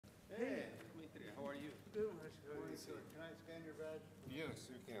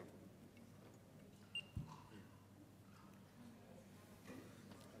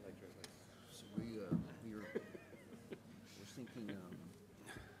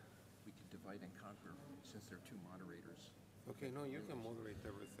out, since there are two moderators. Okay, no, you can moderate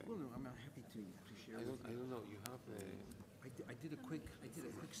everything. Well, no, I'm not happy to share. I don't know. You have a. I did a quick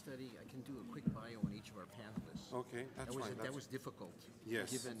study. I can do a quick bio on each of our panelists. Okay, that's fine. That was difficult.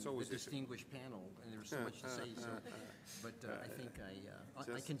 Yes, Given it's the always distinguished panel, and there was so much to say. So, but I think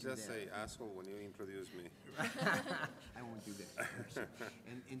I can do that. Just say asshole when you introduce me. I won't do that.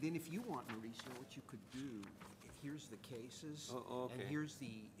 And then if you want, Mauricio, what you could do, here's the cases, and here's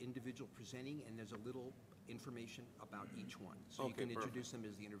the individual presenting, and there's a little information about each one. So you can introduce them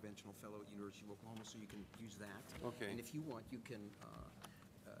as the interventional fellow at University of Oklahoma, so you can use that. Okay. And if you want, you can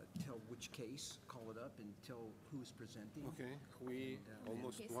tell which case, call it up, and tell who's presenting. Okay. We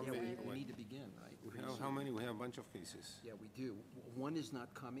almost 1 Yeah, minute we away. need to begin, right? How many? We have a bunch of cases. Yeah, we do. One is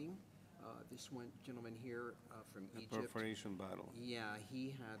not coming. This one gentleman here from Egypt. Perforation battle. Yeah,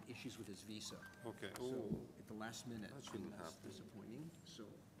 he had issues with his visa. Okay. So at the last minute, That shouldn't that's happen. disappointing. So,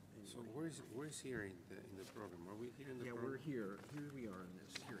 So where is here in the program? Are we here in the yeah, program? we're here. Here we are in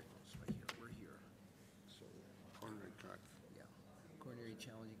this. Here it is, right here. We're here. So, Coronary track. yeah, coronary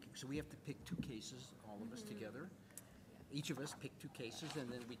challenging. So we have to pick two cases, all of us together. Each of us pick two cases,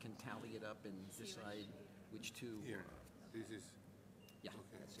 and then we can tally it up and decide which two. Here. This is. Yeah,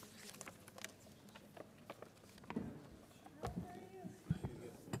 Okay. that's it.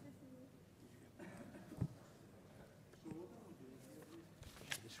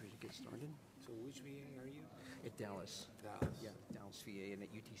 Just ready to get started? So which VA are you? At Dallas. Dallas. Yeah, Dallas VA and at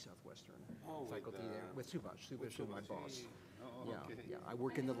UT Southwestern. Oh, with, faculty there. With Subhash. Subhash is my boss. Oh, Yeah, okay. yeah. I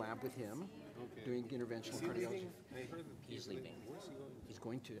work in the lab with him, doing interventional Is he cardiology. leaving? I heard that He's leaving. Where's he going? He's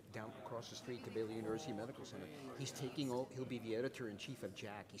going to down across the street to Baylor University Medical Center. He's taking over. He'll be the editor-in-chief of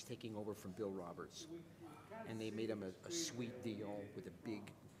Jack. He's taking over from Bill Roberts, and they made him a sweet deal with a big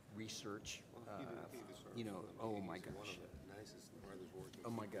research. You know, oh my He's one gosh. of the nicest brothers working.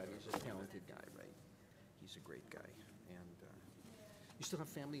 Oh my God, he's a talented guy, right? He's a great guy. And you still have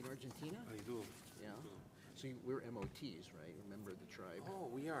family in Argentina? I do. Yeah. So we're MOTs, right? Remember the tribe? Oh,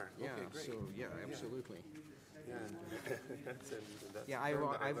 we are. Yeah. Okay, great. So yeah, absolutely. Yeah, and that's Yeah, a term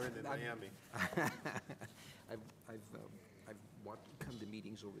that I I've learned in Miami. I've come to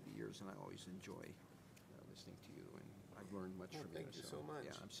meetings over the years, and I always enjoy listening to you, and I've learned much from you. Thank you so much.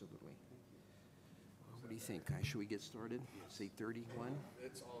 Yeah, absolutely. What do you think? Should we get started? Say 31?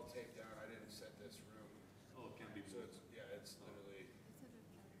 It's all taped down. I didn't set this room. Oh, it can be. So it's, yeah, it's literally.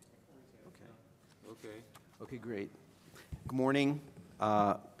 Okay. Okay. Okay, great. Good morning.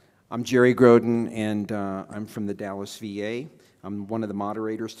 I'm Jerry Groden, and I'm from the Dallas VA. I'm one of the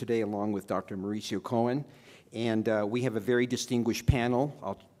moderators today, along with Dr. Mauricio Cohen. And we have a very distinguished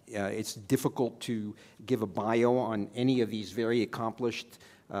panel. It's difficult to give a bio on any of these very accomplished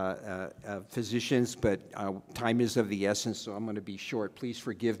physicians, but time is of the essence, so I'm going to be short. Please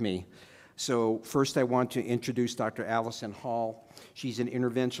forgive me. So first I want to introduce Dr. Allison Hall. She's an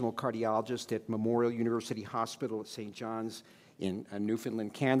interventional cardiologist at Memorial University Hospital at St. John's in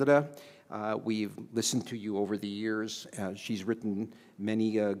Newfoundland, Canada. We've listened to you over the years. She's written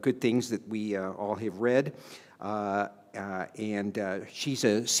many good things that we all have read. And she's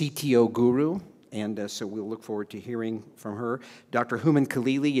a CTO guru, and so we'll look forward to hearing from her. Dr. Human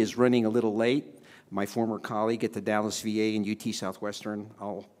Khalili is running a little late. My former colleague at the Dallas VA and UT Southwestern.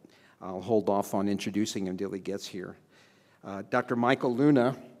 I'll hold off on introducing him until he gets here. Dr. Michael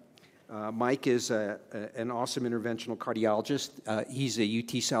Luna. Mike is an awesome interventional cardiologist. He's a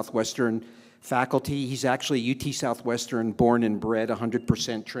UT Southwestern faculty. He's actually UT Southwestern born and bred,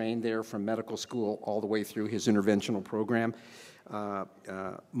 100% trained there from medical school all the way through his interventional program.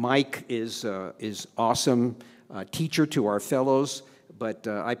 Mike is awesome teacher to our fellows, but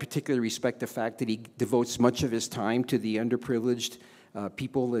I particularly respect the fact that he devotes much of his time to the underprivileged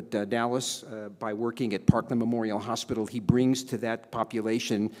people at Dallas by working at Parkland Memorial Hospital. He brings to that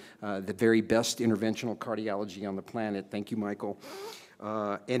population the very best interventional cardiology on the planet. Thank you, Michael.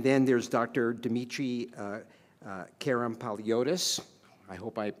 And then there's Dr. Dimitri Karampaliotis. I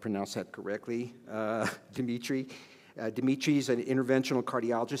hope I pronounced that correctly, Dimitri. Dimitri's an interventional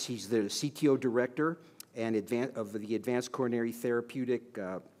cardiologist. He's the CTO director and of the Advanced Coronary Therapeutic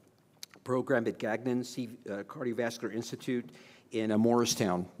program at Gagnon Cardiovascular Institute in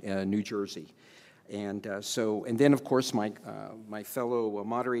Morristown, New Jersey. And then of course my fellow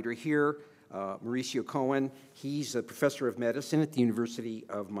moderator here, Mauricio Cohen. He's a professor of medicine at the University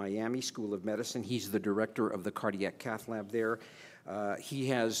of Miami School of Medicine. He's the director of the cardiac cath lab there. He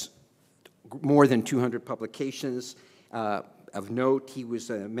has more than 200 publications. Of note, he was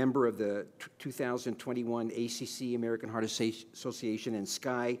a member of the 2021 ACC, American Heart Association, and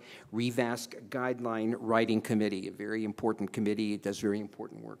SCI Revasc Guideline Writing Committee, a very important committee. It does very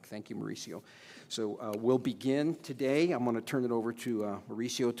important work. Thank you, Mauricio. So we'll begin today. I'm going to turn it over to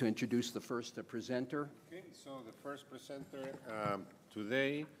Mauricio to introduce the first presenter. Okay, so the first presenter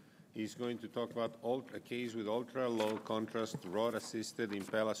today is going to talk about a case with ultra-low contrast rod-assisted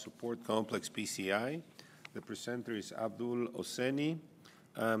Impella support complex PCI. The presenter is Oseni.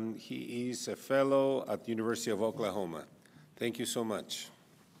 He is a fellow at the University of Oklahoma. Thank you so much.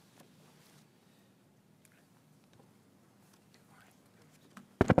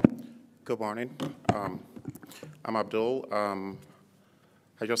 Good morning. I'm Abdul.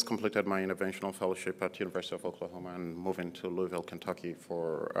 I just completed my interventional fellowship at the University of Oklahoma and moving to Louisville, Kentucky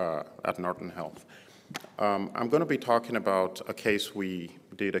at Norton Health. I'm going to be talking about a case we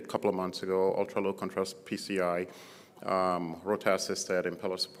did a couple of months ago, ultra-low contrast PCI, Rota-assisted,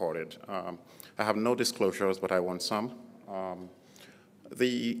 Impella-supported. I have no disclosures, but I want some.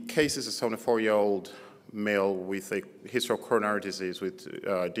 The case is a 74-year-old male with a history of coronary disease with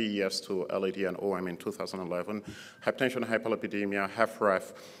DES to LAD and OM in 2011, hypertension, hyperlipidemia,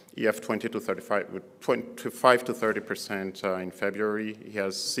 HFrEF, EF 25 to 30% in February. He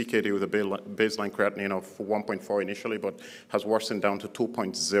has CKD with a baseline creatinine of 1.4 initially, but has worsened down to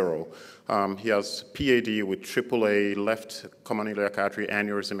 2.0. He has PAD with AAA left common iliac artery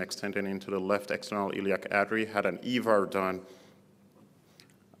aneurysm extending into the left external iliac artery, had an EVAR done.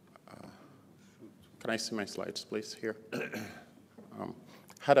 Can I see my slides, please, here?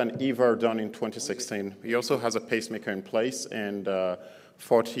 Had an EVAR done in 2016. He also has a pacemaker in place and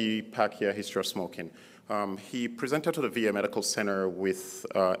 40-pack-year history of smoking. He presented to the VA Medical Center with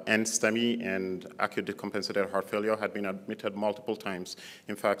STEMI and acute decompensated heart failure, had been admitted multiple times.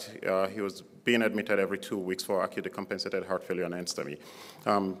 In fact, he was being admitted every 2 weeks for acute decompensated heart failure and STEMI.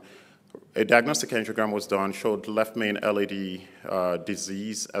 A diagnostic angiogram was done, showed left main LAD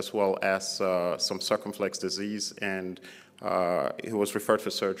disease as well as some circumflex disease, and he was referred for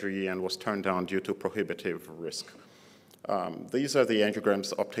surgery and was turned down due to prohibitive risk. These are the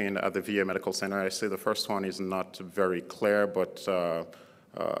angiograms obtained at the VA Medical Center. I say the first one is not very clear, but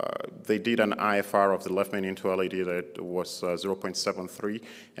they did an IFR of the left main into LAD that was 0.73,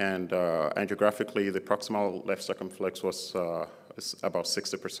 and angiographically, the proximal left circumflex was about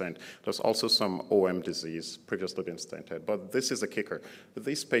 60%. There's also some OM disease previously been stented, but this is the kicker.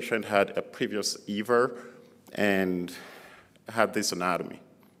 This patient had a previous EVAR and had this anatomy.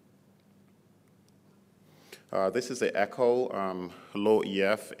 This is the echo, low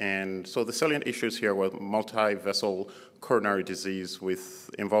EF, and so the salient issues here were multi-vessel coronary disease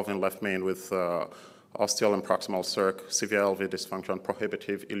involving left main with ostial and proximal circ, severe LV dysfunction,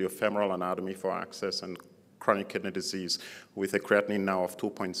 prohibitive iliofemoral anatomy for access, and chronic kidney disease with a creatinine now of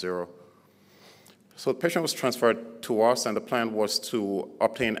 2.0. So the patient was transferred to us, and the plan was to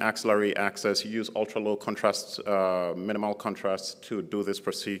obtain axillary access, use ultra-low contrast, minimal contrast to do this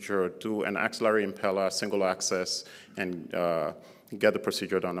procedure, do an axillary Impella, single access, and get the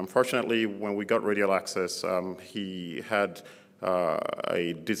procedure done. Unfortunately, when we got radial access, he had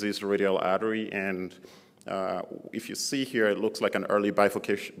a diseased radial artery, and if you see here, it looks like an early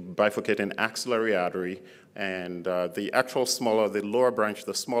bifurcating axillary artery, and the actual smaller, the lower branch,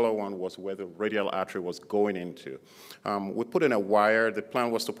 the smaller one was where the radial artery was going into. We put in a wire. The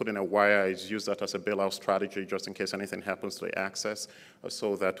plan was to put in a wire. I use that as a bailout strategy just in case anything happens to the access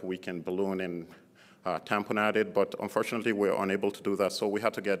so that we can balloon and tamponade it, but unfortunately, we were unable to do that, so we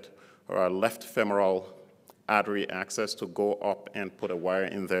had to get our left femoral artery access to go up and put a wire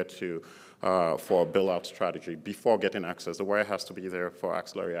in there for a bailout strategy before getting access. The wire has to be there for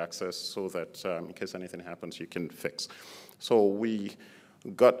axillary access so that in case anything happens, you can fix. So we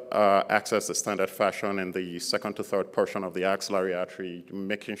got access the standard fashion in the second to third portion of the axillary artery,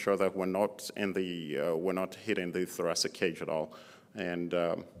 making sure that we're not hitting the thoracic cage at all. And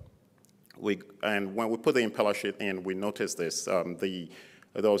when we put the Impella sheet in, we noticed this.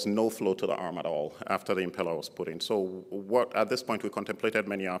 There was no flow to the arm at all after the Impella was put in. So at this point, we contemplated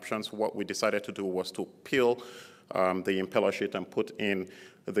many options. What we decided to do was to peel the Impella sheet and put in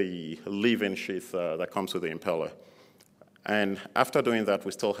the leave-in sheath that comes with the Impella. And after doing that,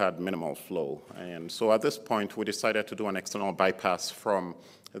 we still had minimal flow. And so at this point, we decided to do an external bypass from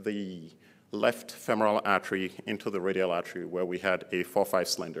the left femoral artery into the radial artery where we had a 4-5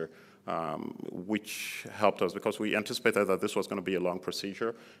 slender. Which helped us because we anticipated that this was going to be a long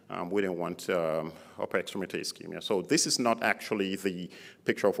procedure. We didn't want upper extremity ischemia. So this is not actually the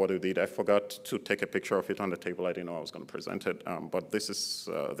picture of what we did. I forgot to take a picture of it on the table. I didn't know I was going to present it, but this is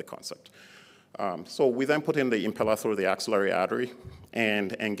the concept. So we then put in the Impella through the axillary artery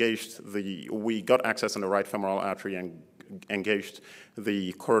and we got access in the right femoral artery and engaged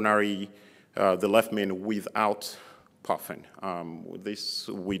the coronary, the left main without puffing. This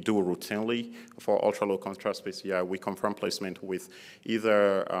we do routinely for ultra-low contrast PCI. We confirm placement with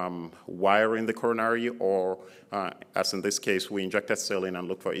either wire in the coronary or, as in this case, we injected saline and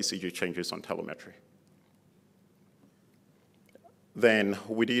looked for ECG changes on telemetry. Then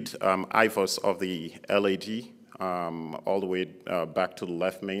we did IVOS of the LAD all the way back to the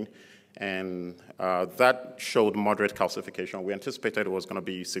left main, and that showed moderate calcification. We anticipated it was going to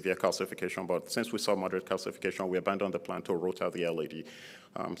be severe calcification, but since we saw moderate calcification, we abandoned the plan to Rota the LAD.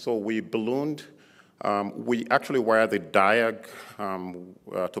 So we ballooned. We actually wired the diag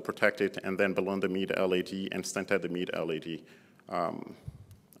to protect it, and then ballooned the mid LAD and stented the mid LAD.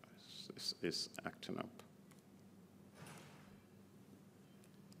 This is acting up.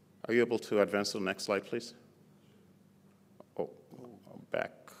 Are you able to advance to the next slide, please? Oh,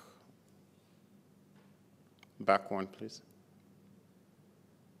 back. Back one, please.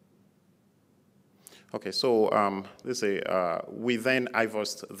 Okay, so this is we then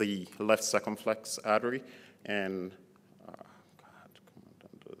IVOSed the left circumflex artery, and God, come on,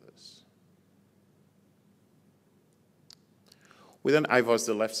 don't do this. We then IVOSed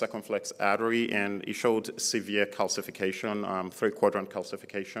the left circumflex artery, and it showed severe calcification, three-quadrant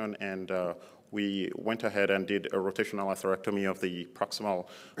calcification, and we went ahead and did a rotational atherectomy of the proximal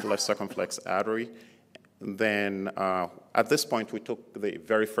left circumflex artery. Then at this point, we took the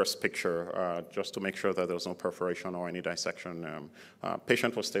very first picture just to make sure that there was no perforation or any dissection.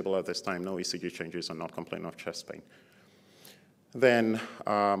 Patient was stable at this time, no ECG changes, and not complaining of chest pain. Then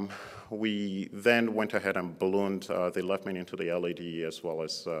we then went ahead and ballooned the left main into the LAD as well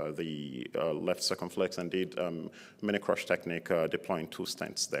as the left circumflex and did mini crush technique deploying 2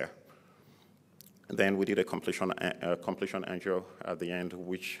 stents there. Then we did a completion angio at the end,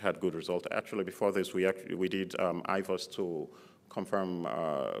 which had good result. Actually, before this, we did IVOS to confirm,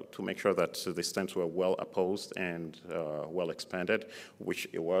 to make sure that the stents were well opposed and well expanded, which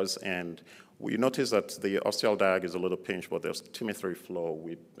it was. And we noticed that the ostial diag is a little pinched, but there's TIMI3 flow.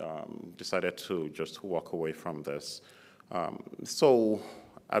 We decided to just walk away from this. So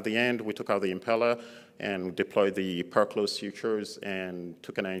at the end, we took out the Impella and deployed the perclosed sutures and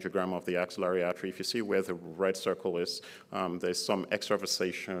took an angiogram of the axillary artery. If you see where the red circle is, there's some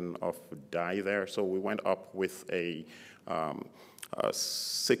extravasation of dye there. So we went up with a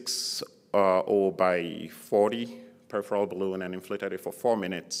 6.0 by 40 peripheral balloon and inflated it for 4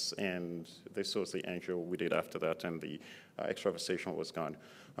 minutes. And this was the angio we did after that, and the extravasation was gone.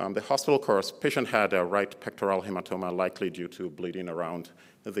 The hospital course, patient had a right pectoral hematoma, likely due to bleeding around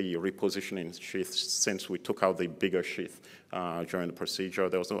the repositioning sheath since we took out the bigger sheath during the procedure.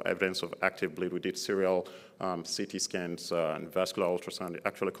 There was no evidence of active bleed. We did serial CT scans and vascular ultrasound.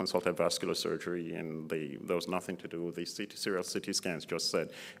 Actually consulted vascular surgery, and there was nothing to do. The serial CT scans just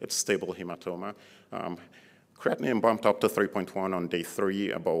said it's stable hematoma. Creatinine bumped up to 3.1 on day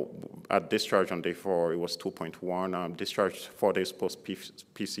 3. At discharge on day 4, it was 2.1. Discharged 4 days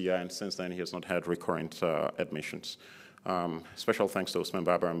post-PCI, and since then he has not had recurrent admissions. Special thanks to Usman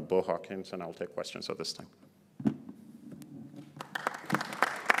Babar and Bo Hawkins, and I'll take questions at this time.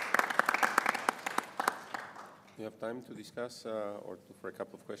 You have time to discuss or for a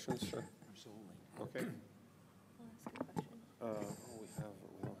couple of questions? Sure. Absolutely. Okay. I'll ask a question. We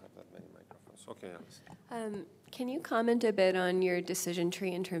don't have that many microphones. Okay, Alice. Can you comment a bit on your decision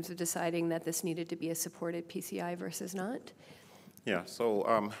tree in terms of deciding that this needed to be a supported PCI versus not? Yeah,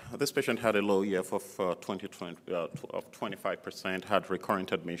 so this patient had a low EF of 25%, had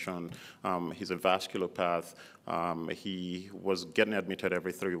recurrent admission. He's a vasculopath. He was getting admitted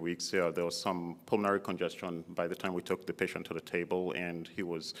every 3 weeks. There was some pulmonary congestion by the time we took the patient to the table, and he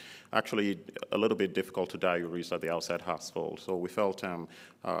was actually a little bit difficult to diurese at the outside hospital. So we felt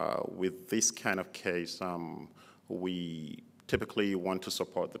with this kind of case, we typically want to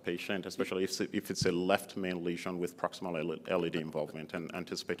support the patient, especially if it's a left main lesion with proximal LED involvement and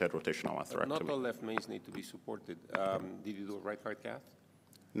anticipated rotational atherectomy. Not all left mains need to be supported. Did you do a right heart cath?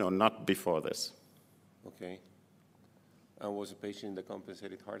 No, not before this. Okay. And was the patient in the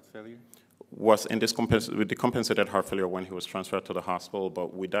compensated heart failure? Was in this with the compensated heart failure when he was transferred to the hospital,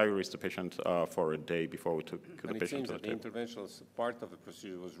 but we diuresed the patient for a day before we took the patient to the table. And it seems that the interventional part of the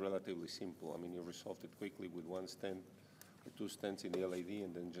procedure was relatively simple. I mean, you resolved it quickly with 1 stent or 2 stents in the LAD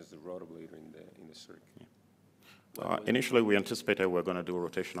and then just the rotablator in the circ. Yeah. Initially, we anticipated we were going to do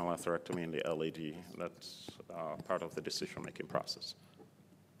rotational atherectomy in the LAD. That's part of the decision-making process.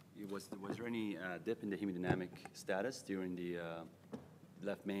 Was there any dip in the hemodynamic status during the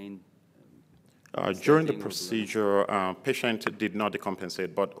left main During the procedure, patient did not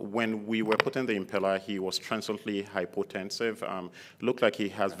decompensate, but when we were putting the Impella, he was transiently hypotensive. Looked like he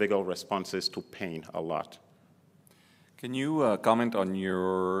has vagal responses to pain a lot. Can you comment on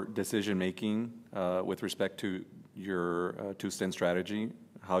your decision-making with respect to your two-stent strategy,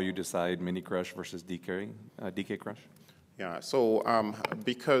 how you decide mini crush versus DK crush? Yeah, so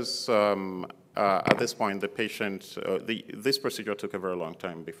because at this point, the patient, this procedure took a very long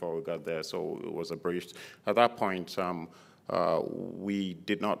time before we got there, so it was abridged. At that point, we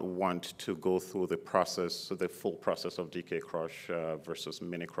did not want to go through the process, the full process of DK crush versus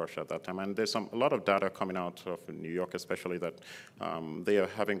mini crush at that time. And there's a lot of data coming out of New York, especially, that they are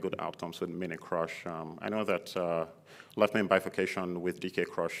having good outcomes with mini crush. I know that left main bifurcation with DK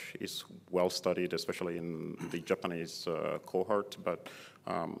crush is well studied, especially in the Japanese cohort, but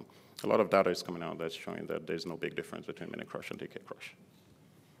a lot of data is coming out that's showing that there's no big difference between mini crush and DK crush.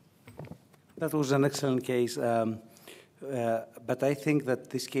 That was an excellent case. But I think that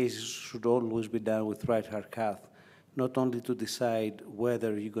this case should always be done with right heart cath, not only to decide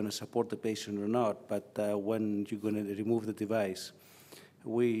whether you're going to support the patient or not, but when you're going to remove the device.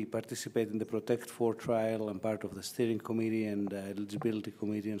 We participate in the Protect 4 trial. I'm part of the steering committee and eligibility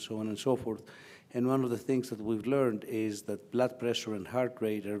committee and so on and so forth. And one of the things that we've learned is that blood pressure and heart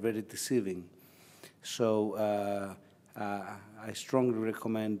rate are very deceiving. So I strongly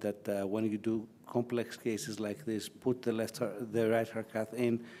recommend that when you do complex cases like this, put the right heart cath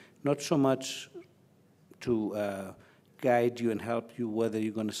in, not so much to guide you and help you whether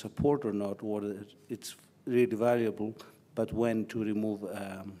you're going to support or not, whether it's really valuable, but when to remove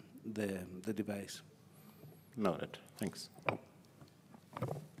the device. Noted. Thanks.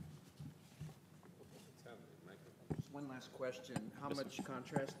 One last question. How much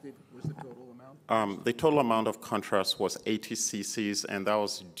contrast was the total amount? The total amount of contrast was 80 cc's, and that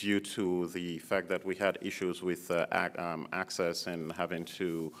was due to the fact that we had issues with access and having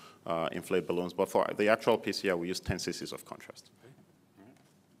to inflate balloons. But for the actual PCI, we used 10 cc's of contrast. Okay. All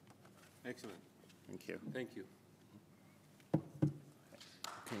right. Excellent. Thank you. Thank you.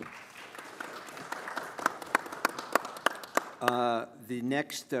 Okay. The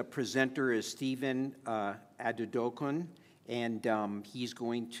next presenter is Stephen Adedokun, and he's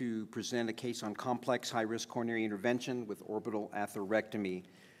going to present a case on complex high-risk coronary intervention with orbital atherectomy.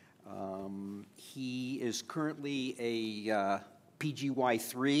 He is currently a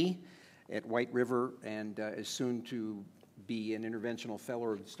PGY3 at White River and is soon to be an interventional fellow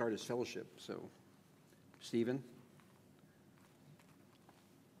or start his fellowship. So, Stephen.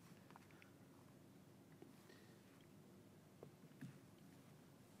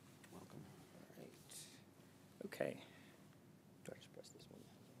 Okay. Do I just press this one?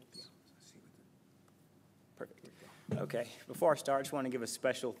 Perfect. Okay. Before I start, I just want to give a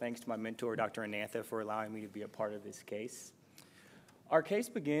special thanks to my mentor, Dr. Anantha, for allowing me to be a part of this case. Our case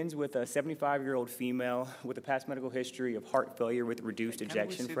begins with a 75-year-old female with a past medical history of heart failure with reduced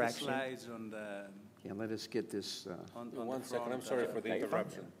ejection fraction. Can we see the slides on the... Yeah, let us get this. On 1 second. I'm sorry for the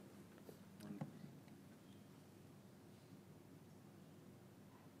interruption.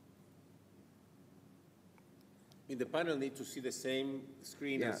 The panel needs to see the same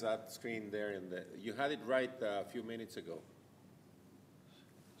screen as that screen there. You had it right a few minutes ago.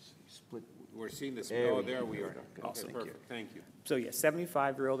 Split. We're seeing the There oh, there we are. Awesome. Okay, perfect. Thank you. So, yeah,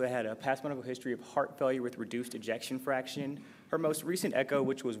 75-year-old that had a past medical history of heart failure with reduced ejection fraction. Her most recent echo,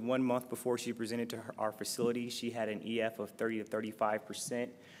 which was 1 month before she presented to our facility, she had an EF of 30 to 35%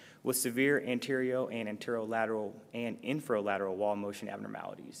 with severe anterior and anterolateral and infralateral wall motion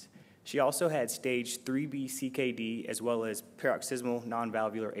abnormalities. She also had stage 3B CKD as well as paroxysmal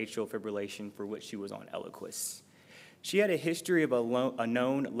non-valvular atrial fibrillation, for which she was on Eliquis. She had a history of a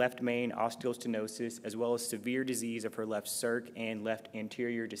known left main osteostenosis as well as severe disease of her left circ and left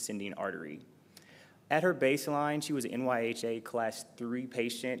anterior descending artery. At her baseline, she was an NYHA class 3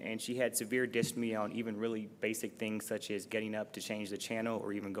 patient, and she had severe dyspnea on even really basic things such as getting up to change the channel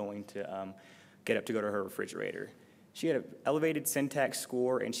or even going to get up to go to her refrigerator. She had an elevated syntax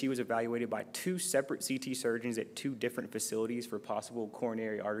score, and she was evaluated by 2 separate CT surgeons at 2 different facilities for possible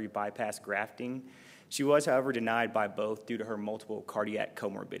coronary artery bypass grafting. She was, however, denied by both due to her multiple cardiac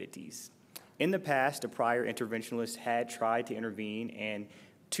comorbidities. In the past, a prior interventionalist had tried to intervene, and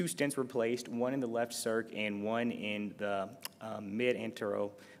 2 stents were placed, one in the left circ and one in the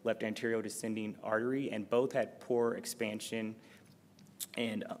mid-antero, left anterior descending artery, and both had poor expansion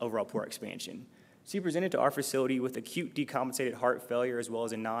and overall poor expansion. She presented to our facility with acute decompensated heart failure as well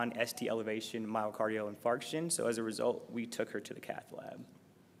as a non-ST elevation myocardial infarction, so as a result, we took her to the cath lab.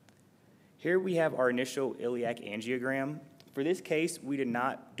 Here we have our initial iliac angiogram. For this case, we did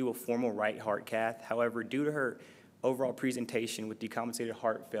not do a formal right heart cath. However, due to her overall presentation with decompensated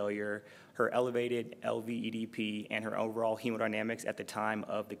heart failure, her elevated LV-EDP, and her overall hemodynamics at the time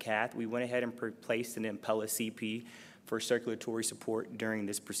of the cath, we went ahead and placed an Impella CP for circulatory support during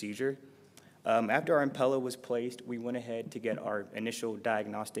this procedure. After our Impella was placed, we went ahead to get our initial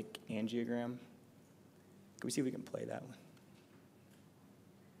diagnostic angiogram. Can we see if we can play that one?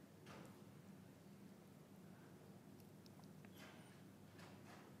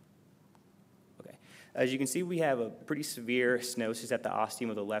 Okay. As you can see, we have a pretty severe stenosis at the ostium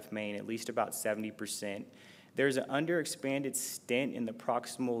of the left main, at least about 70%. There's an underexpanded stent in the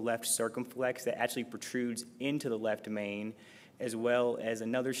proximal left circumflex that actually protrudes into the left main, as well as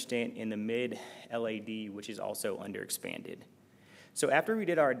another stent in the mid-LAD, which is also underexpanded. So after we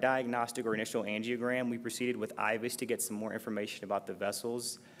did our diagnostic or initial angiogram, we proceeded with IVUS to get some more information about the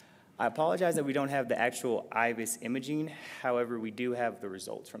vessels. I apologize that we don't have the actual IVUS imaging. However, we do have the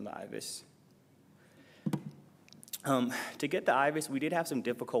results from the IVUS. To get the IVUS, we did have some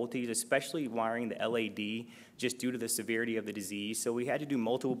difficulties, especially wiring the LAD, just due to the severity of the disease. So we had to do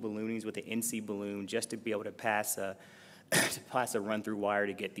multiple balloonings with the NC balloon just to be able to pass a run-through wire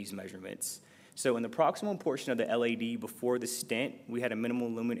to get these measurements. So in the proximal portion of the LAD before the stent, we had a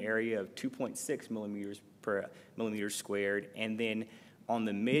minimal lumen area of 2.6 millimeters per millimeter squared, and then on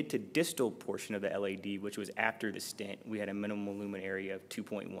the mid to distal portion of the LAD, which was after the stent, we had a minimal lumen area of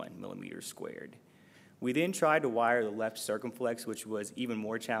 2.1 millimeters squared. We then tried to wire the left circumflex, which was even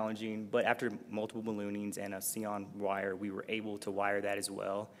more challenging, but after multiple balloonings and a Sion wire, we were able to wire that as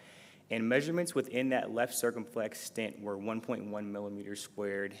well. And measurements within that left circumflex stent were 1.1 millimeters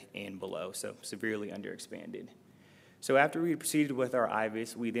squared and below, so severely underexpanded. So after we proceeded with our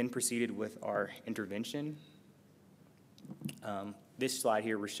IVUS, we then proceeded with our intervention. This slide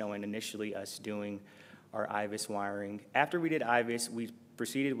here, we're showing initially us doing our IVUS wiring. After we did IVUS, we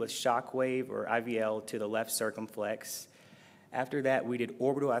proceeded with shockwave or IVL to the left circumflex. After that, we did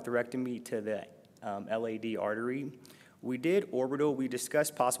orbital atherectomy to the LAD artery. We did orbital. We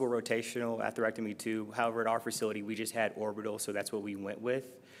discussed possible rotational atherectomy too. However, at our facility, we just had orbital, so that's what we went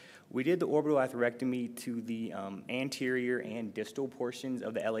with. We did the orbital atherectomy to the anterior and distal portions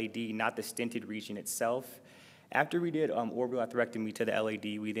of the LAD, not the stented region itself. After we did orbital atherectomy to the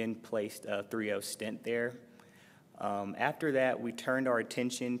LAD, we then placed a 3.0 stent there. After that, we turned our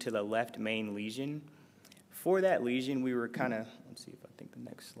attention to the left main lesion. For that lesion, we were kind of, let's see if I think the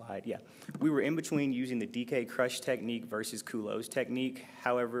next slide, yeah. We were in between using the DK crush technique versus Coulot's technique.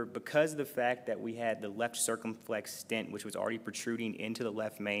 However, because of the fact that we had the left circumflex stent, which was already protruding into the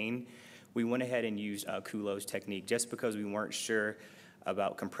left main, we went ahead and used Coulot's technique just because we weren't sure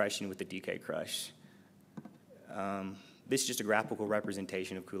about compression with the DK crush. This is just a graphical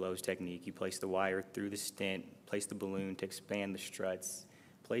representation of Coulot's technique. You place the wire through the stent, place the balloon to expand the struts,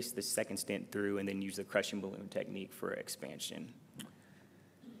 place the second stent through, and then use the crushing balloon technique for expansion.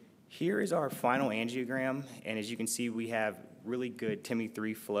 Here is our final angiogram, and as you can see, we have really good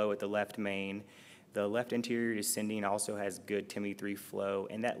TIMI3 flow at the left main. The left anterior descending also has good TIMI3 flow,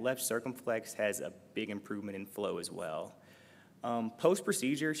 and that left circumflex has a big improvement in flow as well.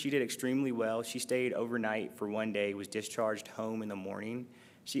 Post-procedure, she did extremely well. She stayed overnight for 1 day, was discharged home in the morning.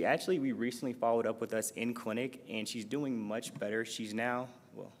 We recently followed up with us in clinic, and she's doing much better. She's now,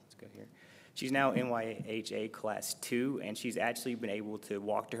 well, let's go here. She's now NYHA Class 2, and she's actually been able to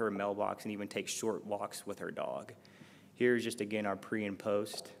walk to her mailbox and even take short walks with her dog. Here's just, again, our pre and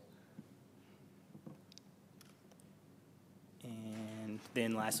post. And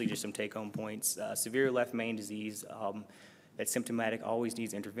then lastly, just some take-home points. Severe left main disease. That's symptomatic, always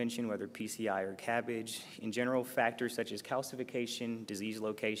needs intervention, whether PCI or CABG. In general, factors such as calcification, disease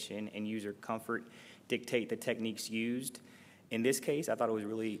location, and user comfort dictate the techniques used. In this case, I thought it was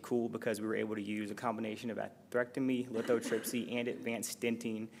really cool because we were able to use a combination of atherectomy, lithotripsy, and advanced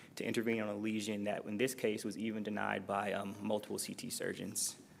stenting to intervene on a lesion that, in this case, was even denied by multiple CT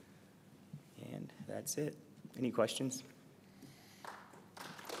surgeons. And that's it. Any questions?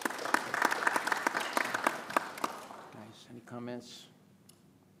 Any comments?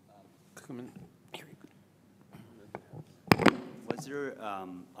 Was there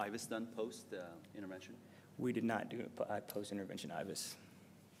IVUS done post-intervention? We did not do a post-intervention IVUS.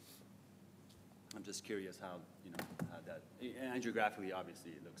 I'm just curious how that, angiographically,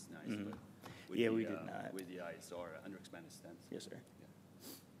 obviously, it looks nice, Mm-hmm. but with Yeah, the, we did not. With the ISR underexpanded stents. Yes, sir.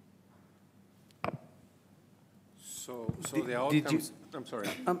 Yeah. So the outcomes, I'm sorry.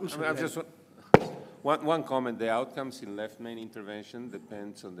 I'm sorry, I'm just, one comment, the outcomes in left main intervention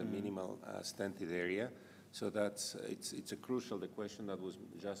depends on the minimal stented area. So it's a crucial, the question that was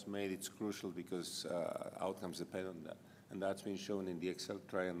just made, it's crucial because outcomes depend on that. and that's been shown in the Excel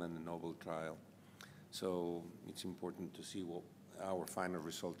trial and the Noble trial. So it's important to see what our final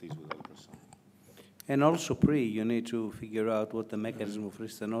result is with ultrasound. And also you need to figure out what the mechanism of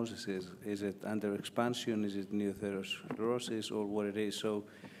restenosis is. Is it under expansion, is it neotherosclerosis, or what it is? So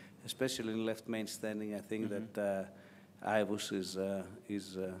especially in left main standing, I think that IVUS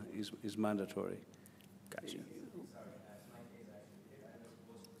is mandatory. Gotcha.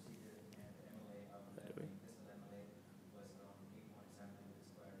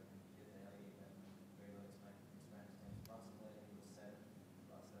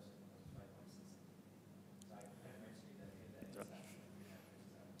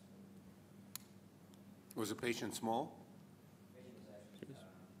 Was the patient small?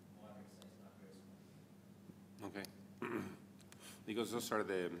 Okay. Because those are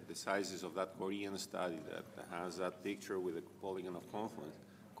the sizes of that Korean study that has that picture with the polygon of confluence.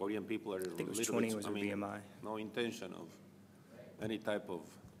 Korean people are I think it was little 20 bit, was her BMI. no intention of any type of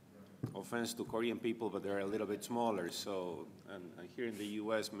offense to Korean people, but they're a little bit smaller. So, and here in the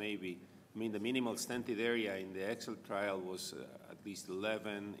U.S. maybe, I mean, the minimal stented area in the Excel trial was at least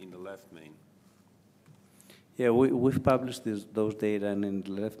 11 in the left main. Yeah, we've published those data, and in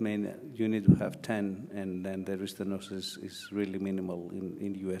the left main, you need to have 10, and then the restenosis is really minimal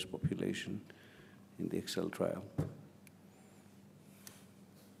in the U.S. population in the Excel trial.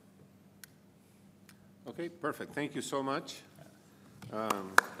 Okay, perfect. Thank you so much.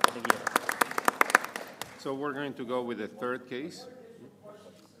 So we're going to go with the third case.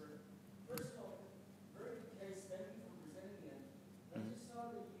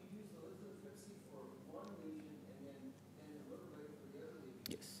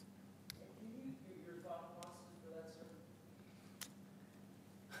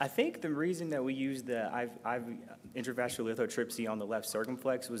 I think the reason that we used the intravascular lithotripsy on the left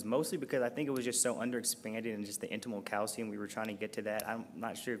circumflex was mostly because I think it was just so underexpanded and just the intimal calcium, we were trying to get to that. I'm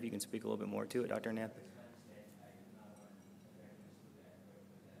not sure if you can speak a little bit more to it, Dr. Anantha.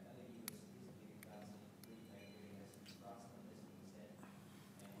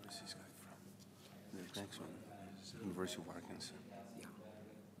 Where's this guy from? The next one, University of Arkansas. Yeah.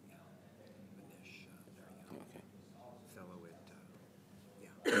 Mahesh, Okay. fellow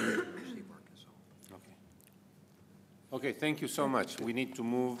at University of Arkansas. Okay. Okay, thank you so much. We need to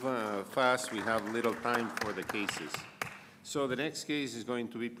move fast. We have little time for the cases. So the next case is going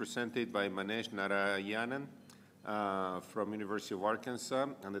to be presented by Mahesh Narayanan from University of Arkansas,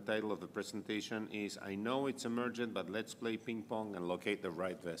 and the title of the presentation is I Know It's Emergent, but Let's Play Ping Pong and Locate the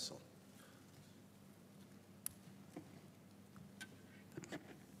Right Vessel.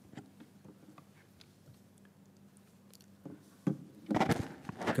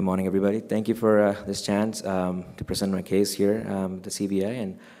 Good morning, everybody. Thank you for this chance to present my case here at the CVA.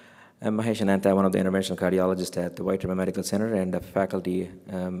 And I'm Mahesh Anantha, one of the interventional cardiologists at the White River Medical Center and a faculty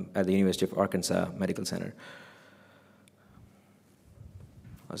at the University of Arkansas Medical Center.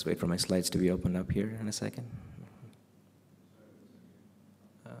 I'll just wait for my slides to be opened up here in a second.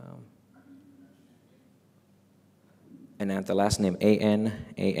 Anantha, last name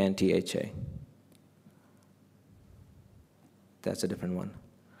A-N-A-N-T-H-A. That's a different one.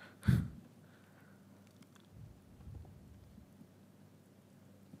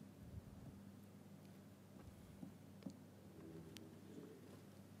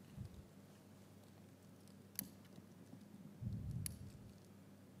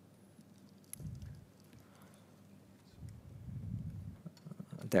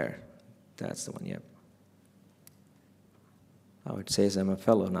 There, that's the one, yep. Oh, it says I'm a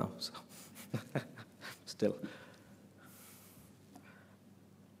fellow now, so still.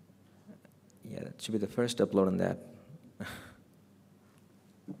 Yeah, that should be the first upload on that.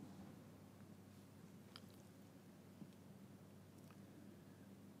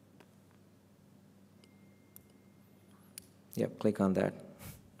 Yep, click on that.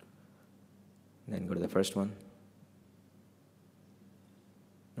 Then go to the first one.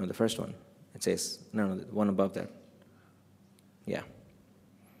 No, the first one. It says, no, the one above that. Yeah.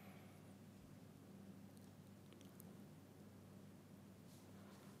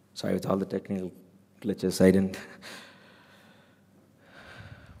 Sorry, with all the technical glitches, I didn't.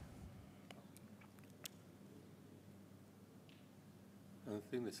 I don't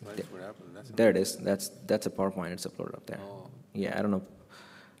think the slides were up. There it is. That's a PowerPoint. It's uploaded up there. Oh. Yeah, I don't know.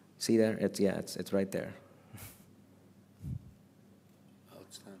 See there? It's right there.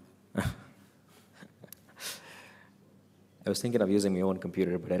 Outstanding. I was thinking of using my own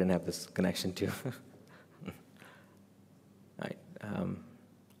computer, but I didn't have this connection to. All right.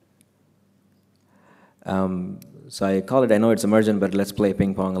 So I call it, I know it's emergent, but let's play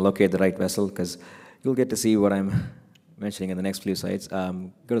ping pong and locate the right vessel, because you'll get to see what I'm mentioning in the next few slides.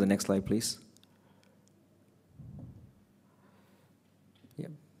 Go to the next slide, please. Yeah.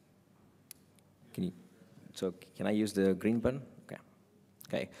 Can I use the green button? Okay.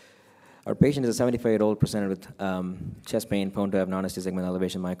 Okay. Our patient is a 75-year-old presented with chest pain, prone to have non-ST segment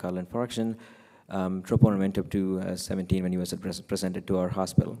elevation, myocardial infarction. Troponin went up to 17 when he was presented to our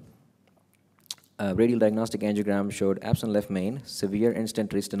hospital. Radial diagnostic angiogram showed absent left main, severe in-stent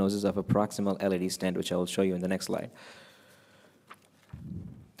restenosis of a proximal LED stent, which I will show you in the next slide.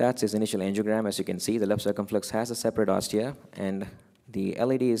 That's his initial angiogram. As you can see, the left circumflex has a separate ostia, and the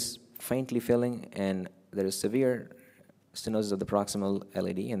LED is faintly filling, and there is severe stenosis of the proximal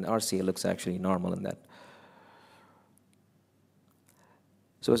LED, and the RCA looks actually normal in that.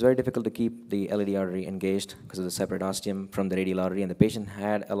 So it's very difficult to keep the LED artery engaged because of the separate ostium from the radial artery, and the patient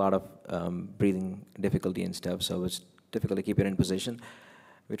had a lot of breathing difficulty and stuff, so it's difficult to keep it in position.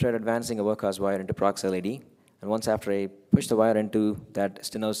 We tried advancing a workhorse wire into prox LED, and once after I pushed the wire into that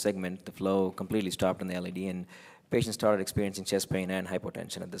stenosed segment, the flow completely stopped in the LED, and patient started experiencing chest pain and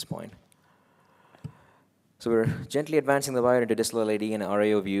hypotension at this point. So we're gently advancing the wire into distal LED in an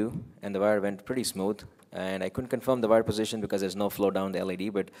RAO view, and the wire went pretty smooth. And I couldn't confirm the wire position because there's no flow down the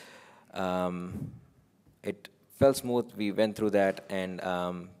LED, but it felt smooth. We went through that, and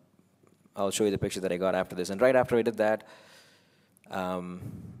I'll show you the picture that I got after this. And right after we did that,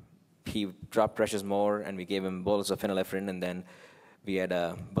 he dropped pressures more, and we gave him bolus of phenylephrine, and then we had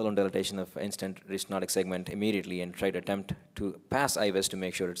a balloon dilatation of instant restenotic segment immediately and tried to attempt to pass IVUS to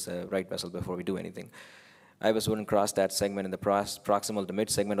make sure it's the right vessel before we do anything. IVUS wouldn't cross that segment in the proximal to mid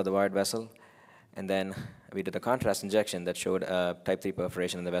segment of the wired vessel. And then we did a contrast injection that showed a type 3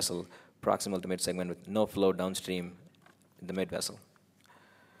 perforation in the vessel, proximal to mid segment with no flow downstream in the mid vessel.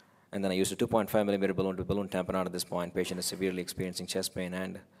 And then I used a 2.5 millimeter balloon to balloon tamponade at this point. Patient is severely experiencing chest pain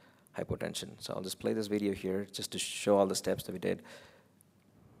and hypotension. So I'll just play this video here just to show all the steps that we did.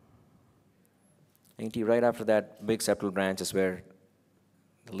 And right after that big septal branch is where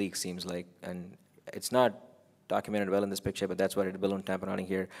the leak seems like, and it's not documented well in this picture, but that's why I did balloon tamponading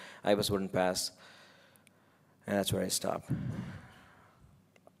here. IVUS wouldn't pass, and that's where I stopped.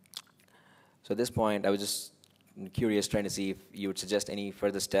 So at this point, I was just curious, trying to see if you would suggest any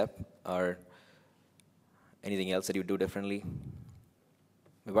further step or anything else that you would do differently.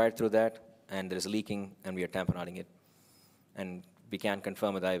 We wired through that, and there is leaking, and we are tamponading it. And we can't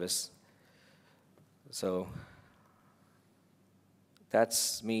confirm with IVUS. So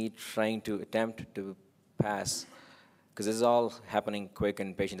that's me trying to attempt to pass, because this is all happening quick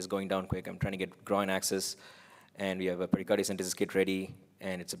and patient is going down quick. I'm trying to get groin access, and we have a pericardiocentesis kit ready,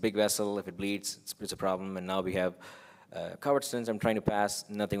 and it's a big vessel. If it bleeds, it's a problem. And now we have covered stents. I'm trying to pass.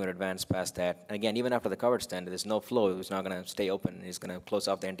 Nothing would advance past that. And again, even after the covered stent, there's no flow. It's not going to stay open. It's going to close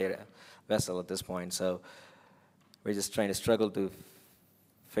off the entire vessel at this point. So we're just trying to struggle to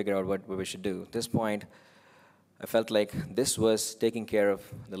figure out what we should do. At this point, I felt like this was taking care of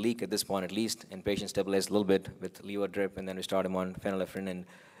the leak at this point at least, and patient stabilized a little bit with levo drip, and then we started him on phenylephrine, and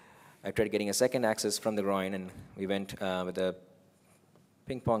I tried getting a second access from the groin, and we went with a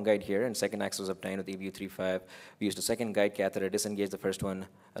Ping-Pong guide here, and second access was obtained with EVU35. We used a second guide catheter, disengaged the first one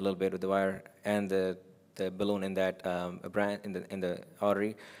a little bit with the wire and the balloon in that in the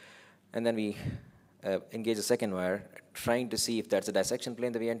artery, and then we engaged the second wire, trying to see if that's a dissection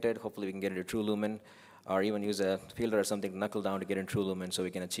plane that we entered. Hopefully we can get into true lumen, or even use a fielder or something to knuckle down to get in true lumen so we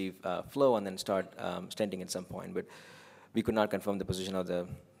can achieve flow and then start stenting at some point. But we could not confirm the position of the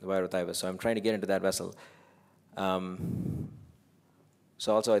wire with IVUS, so I'm trying to get into that vessel.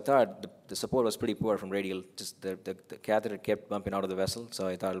 So also I thought the support was pretty poor from radial. Just the catheter kept bumping out of the vessel, so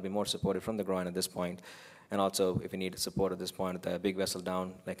I thought it would be more supported from the groin at this point. And also, if you need support at this point with the big vessel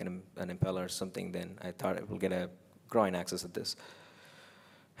down, like an Impella or something, then I thought it will get a groin access at this.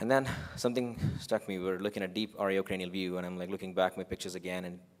 And then something struck me. We were looking at deep RAO cranial view, and I'm like looking back at my pictures again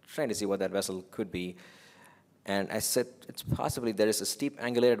and trying to see what that vessel could be. And I said, it's possibly there is a steep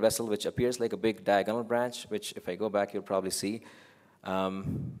angulated vessel which appears like a big diagonal branch, which if I go back, you'll probably see.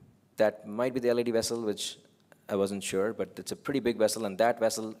 That might be the LED vessel, which I wasn't sure, but it's a pretty big vessel, and that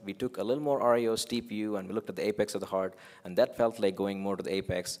vessel, we took a little more RAO steep view, and we looked at the apex of the heart, and that felt like going more to the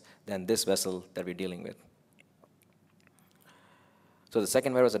apex than this vessel that we're dealing with. So the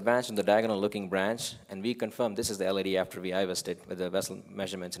second wire was advanced in the diagonal-looking branch, and we confirmed this is the LED after we IVUSed it with the vessel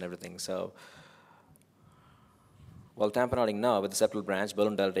measurements and everything. So while tamponading now with the septal branch,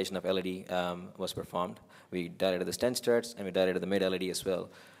 balloon dilatation of LED was performed. We dilated the stent struts, and we dilated the mid-LED as well.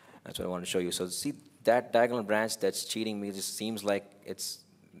 That's what I want to show you. So see that diagonal branch that's cheating me, just seems like it's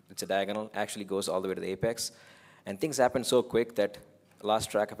a diagonal, actually goes all the way to the apex. And things happened so quick that lost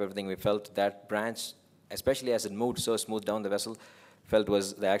track of everything. We felt that branch especially as it moved so smooth down the vessel, felt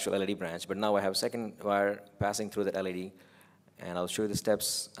was the actual LED branch. But now I have a second wire passing through that LED, and I'll show you the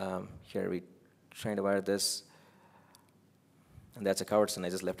steps. Here we trying to wire this, and that's a covered stent. I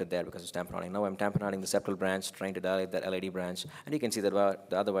just left it there because it's tamponading. Now I'm tamponading the septal branch, trying to dilate that LED branch, and you can see that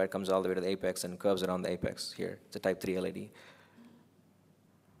the other wire comes all the way to the apex and curves around the apex here. It's a type 3 LED.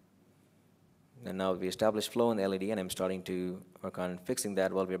 And now we established flow in the LED, and I'm starting to work on fixing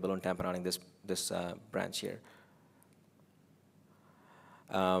that while we're balloon tamponading this branch here.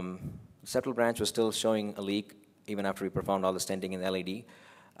 Septal branch was still showing a leak even after we performed all the stenting in the LED.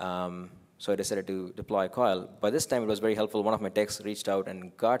 So I decided to deploy a coil. By this time, it was very helpful. One of my techs reached out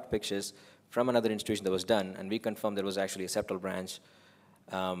and got pictures from another institution that was done, and we confirmed there was actually a septal branch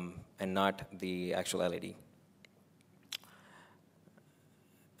and not the actual LED.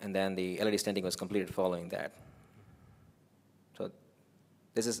 And then the LED stenting was completed following that. So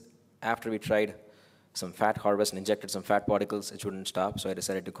this is after we tried some fat harvest and injected some fat particles. It wouldn't stop, so I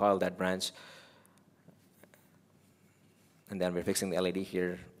decided to coil that branch. And then we're fixing the LED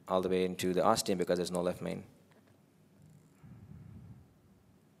here all the way into the ostium because there's no left main.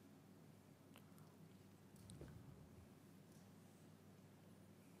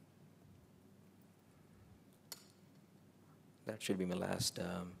 That should be my last.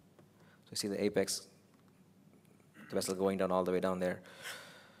 So you see the apex, the vessel going down all the way down there.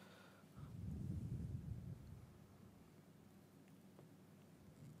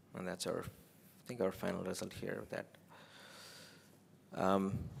 And that's our, I think, our final result here with that.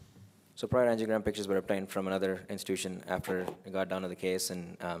 So prior angiogram pictures were obtained from another institution after we got down to the case,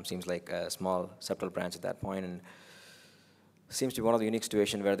 and seems like a small septal branch at that point, and seems to be one of the unique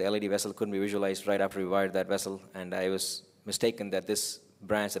situations where the LED vessel couldn't be visualized right after we wired that vessel, and I was mistaken that this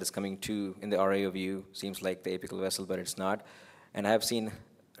branch that is coming to in the RAO view seems like the apical vessel, but it's not. And I have seen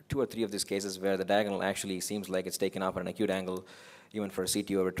 2 or 3 of these cases where the diagonal actually seems like it's taken off at an acute angle, even for a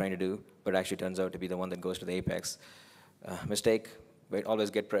CTO we're trying to do, but actually turns out to be the one that goes to the apex. Mistake. We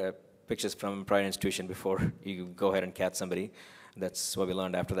always get pictures from prior institution before you go ahead and catch somebody. That's what we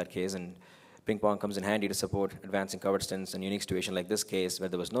learned after that case. And Ping-Pong comes in handy to support advancing covered stents in a unique situation like this case where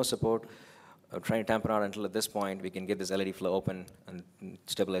there was no support. Trying to tampen out until at this point we can get this LED flow open and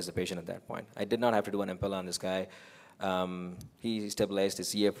stabilize the patient at that point. I did not have to do an Impella on this guy. He stabilized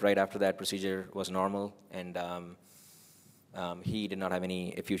his CF right after that procedure was normal, and he did not have any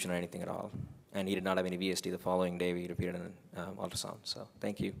effusion or anything at all. And he did not have any VSD the following day. We repeated an ultrasound. So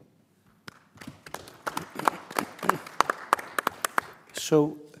thank you.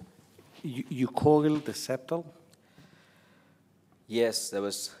 So you coiled the septal? Yes, there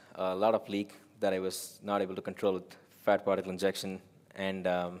was a lot of leak that I was not able to control with fat particle injection, and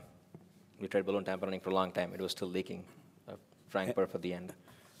we tried balloon tamponing for a long time. It was still leaking, frank perf at the end.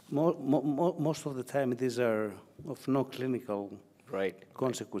 Most of the time, these are of no clinical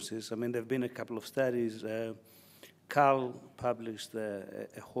consequences. I mean, there have been a couple of studies. Carl published a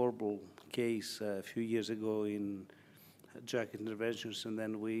horrible case a few years ago in JACC Interventions, and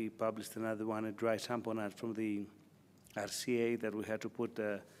then we published another one, a dry tamponade from the RCA that we had to put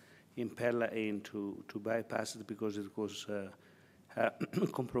Impella in to bypass it because it was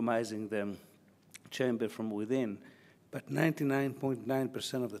compromising the chamber from within. But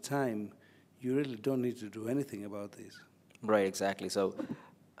 99.9% of the time, you really don't need to do anything about this. Right, exactly. So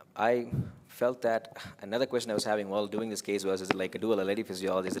I felt that another question I was having while doing this case was, is it like a dual LED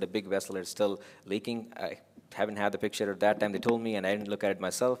physiology? Is it a big vessel that's still leaking? I haven't had the picture at that time. They told me, and I didn't look at it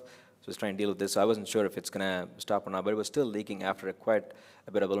myself. So I was trying to deal with this. So I wasn't sure if it's going to stop or not, but it was still leaking after quite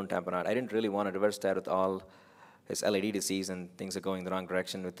a bit of balloon tamponade. I didn't really want to reverse that with all his LED disease, and things are going the wrong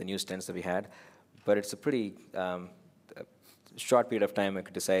direction with the new stents that we had. But it's a pretty short period of time I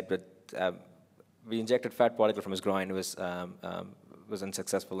could decide. But we injected fat particle from his groin. It was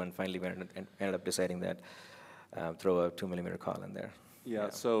unsuccessful, and finally we ended up deciding that throw a 2 millimeter coil in there.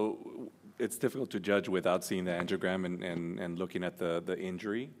 Yeah, so it's difficult to judge without seeing the angiogram and looking at the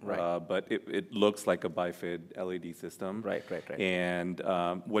injury. Right. But it looks like a bifid LED system. Right. And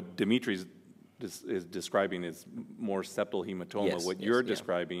what Dimitri's is describing is more septal hematoma. Yes, what you're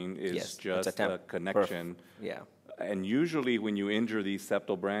describing is just a connection. Yeah. And usually when you injure these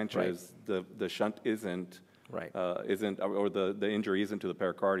septal branches, the shunt isn't, or the injury isn't to the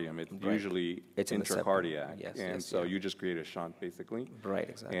pericardium. It's usually intracardiac. And so you just create a shunt, basically. Right,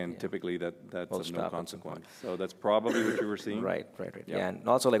 exactly. And typically that's of no consequence. So that's probably what you were seeing? Right. Yeah, and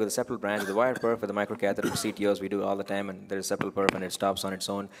also like with the septal branch, the wire perf with the microcatheter for CTOs, we do all the time, and there's septal perf and it stops on its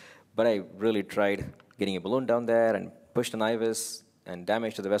own. But I really tried getting a balloon down there and pushed an IVUS, and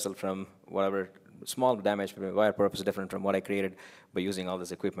damage to the vessel from whatever, small damage, but wire perf is different from what I created by using all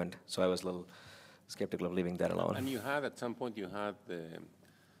this equipment. So I was a little skeptical of leaving that alone. And you had, at some point, you had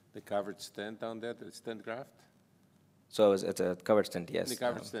the covered stent down there, the stent graft? So it's a covered stent, yes. The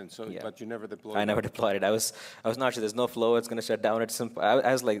covered stent, so, yeah. but you never deployed I it? never deployed it. I was not sure. There's no flow. It's going to shut down at some point.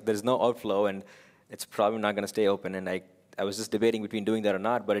 I was like, there's no outflow, and it's probably not going to stay open. And I was just debating between doing that or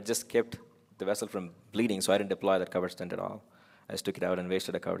not, but it just kept the vessel from bleeding, so I didn't deploy that covered stent at all. I just took it out and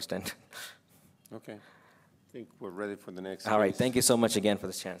wasted a covered stent. Okay. I think we're ready for the next All right. case. Thank you so much again for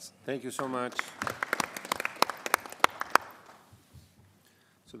this chance. Thank you so much.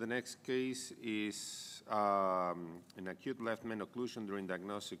 So the next case is an acute left main occlusion during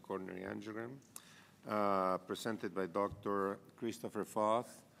diagnostic coronary angiogram, presented by Dr. Christopher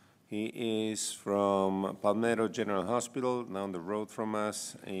Foth. He is from Palmetto General Hospital, down the road from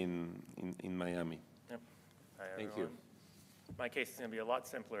us in Miami. Yep. Hi, Thank everyone. you. My case is going to be a lot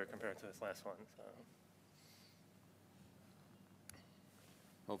simpler compared to this last one. So.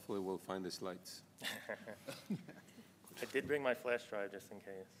 Hopefully we'll find the slides. I did bring my flash drive just in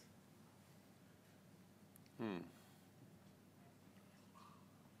case.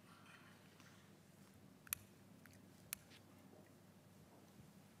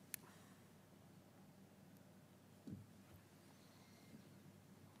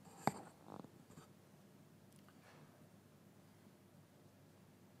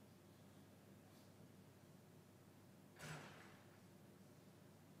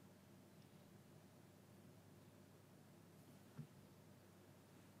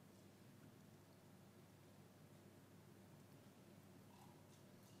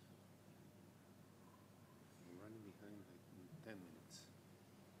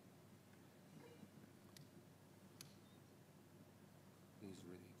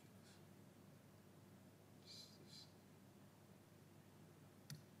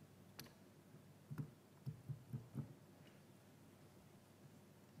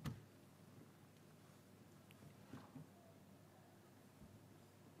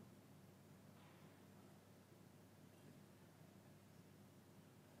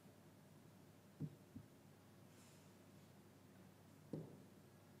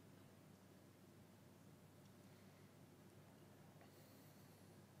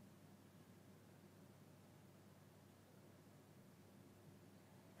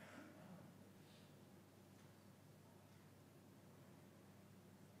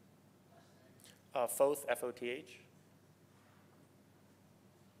 Foth, F-O-T-H.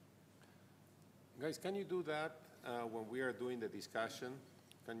 Guys, can you do that when we are doing the discussion?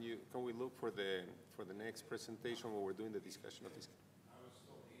 Can we look for the next presentation when we're doing the discussion of this? I was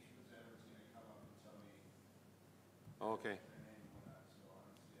told each presenter was going to come up and tell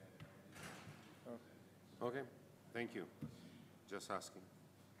me. Okay. Okay. Thank you. Just asking.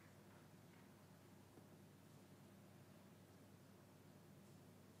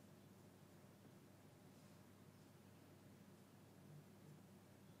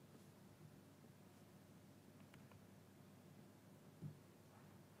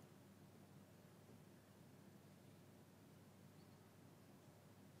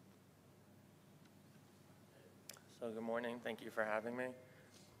 So good morning. Thank you for having me.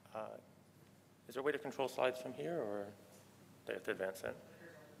 Is there a way to control slides from here, or do I have to advance it?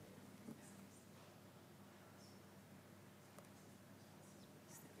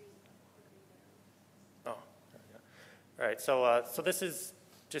 Oh, there we go. All right. So this is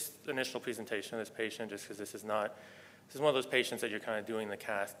just initial presentation of this patient, just because this is one of those patients that you're kind of doing the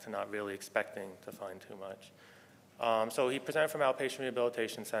cast to not really expecting to find too much. So he presented from outpatient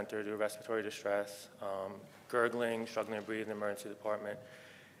rehabilitation center due to respiratory distress, gurgling, struggling to breathe in the emergency department.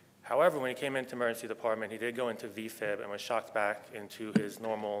 However, when he came into emergency department, he did go into VFib and was shocked back into his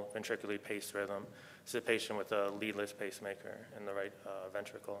normal ventricular pace rhythm. This is a patient with a leadless pacemaker in the right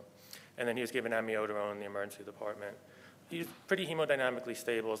ventricle. And then he was given amiodarone in the emergency department. He was pretty hemodynamically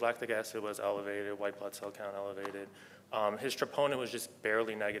stable. His lactic acid was elevated, white blood cell count elevated. His troponin was just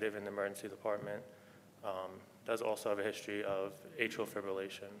barely negative in the emergency department. Does also have a history of atrial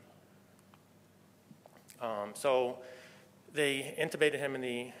fibrillation. So they intubated him in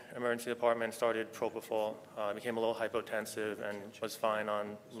the emergency department, started propofol, became a little hypotensive, and was fine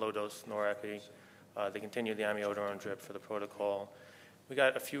on low-dose norepi. They continued the amiodarone drip for the protocol. We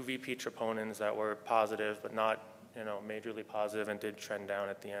got a few VP troponins that were positive, but not majorly positive, and did trend down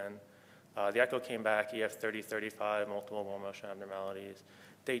at the end. The echo came back, EF 30-35, multiple wall motion abnormalities.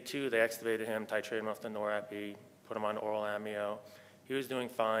 Day 2, they extubated him, titrated him off the norepi, put him on oral amio. He was doing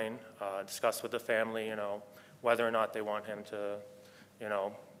fine. Discussed with the family, whether or not they want him to,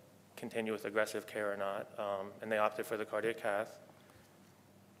 continue with aggressive care or not. And they opted for the cardiac cath.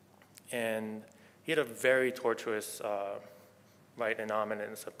 And he had a very tortuous right innominate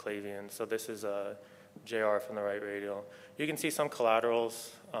and subclavian. So this is a JR from the right radial. You can see some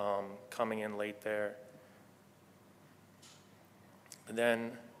collaterals coming in late there. And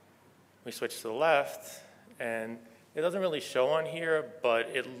then we switch to the left, and it doesn't really show on here, but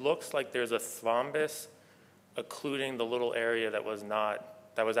it looks like there's a thrombus occluding the little area that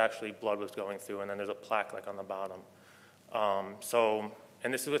was actually blood was going through, and then there's a plaque like on the bottom.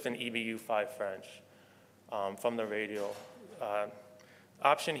 And this is with an EBU 5 French from the radial.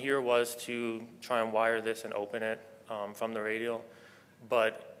 Option here was to try and wire this and open it from the radial,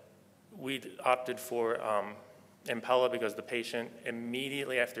 but we opted for Impella because the patient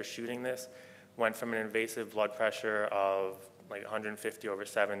immediately after shooting this went from an invasive blood pressure of like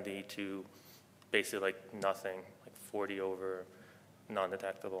 150/70 to basically like nothing, like 40 over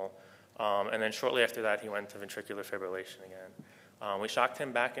non-detectable. And then shortly after that, he went to ventricular fibrillation again. We shocked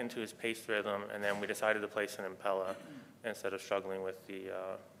him back into his pace rhythm, and then we decided to place an Impella instead of struggling with the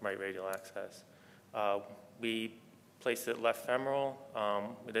right radial access. We placed it left femoral.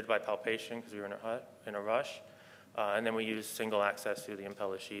 We did it by palpation because we were in a rush. And then we used single access through the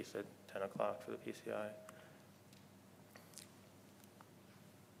Impella sheath at 10 o'clock for the PCI.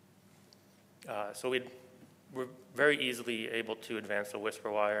 So we're very easily able to advance the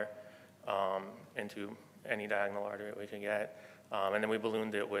whisper wire into any diagonal artery we can get. And then we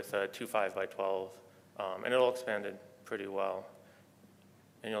ballooned it with a 2.5 by 12, and it all expanded pretty well.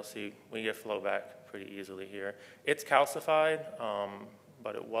 And you'll see we get flow back pretty easily here. It's calcified,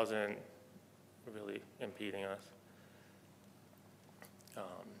 but it wasn't really impeding us.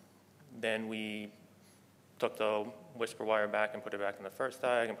 Then we took the whisper wire back and put it back in the first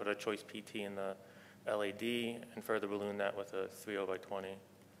diag and put a choice PT in the LAD and further balloon that with a 3.0 by 20. A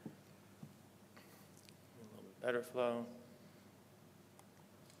little bit better flow.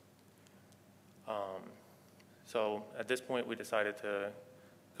 So at this point, we decided to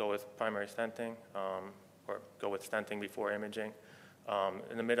go with primary stenting or go with stenting before imaging.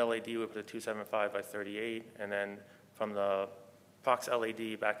 In the mid-LAD, we put a 2.75 by 38, and then from the Fox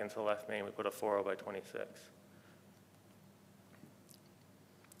LAD back into the left main, we put a 4.0 by 26.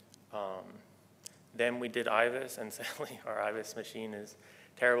 Then we did IVUS, and sadly, our IVUS machine is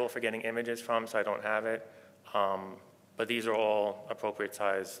terrible for getting images from, so I don't have it. But these are all appropriate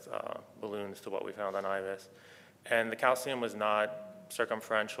sized balloons to what we found on IVUS. And the calcium was not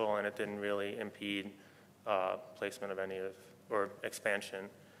circumferential, and it didn't really impede placement of any of, or expansion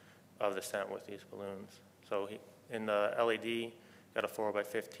of the stent with these balloons. So in the LAD, got a 4.0 by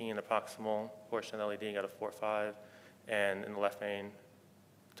 15, the proximal portion of the LAD got a 4.5, and in the left main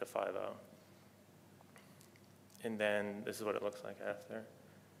to 5.0. And then this is what it looks like after.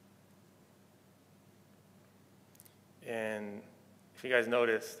 And if you guys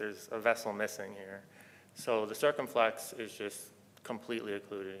notice, there's a vessel missing here. So the circumflex is just completely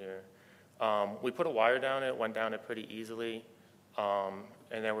occluded here. We put a wire down it, went down it pretty easily, and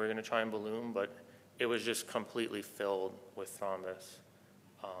then we were gonna try and balloon, but it was just completely filled with thrombus.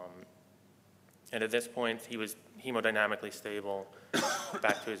 And at this point, he was hemodynamically stable,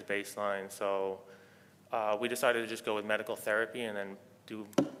 back to his baseline. So we decided to just go with medical therapy and then do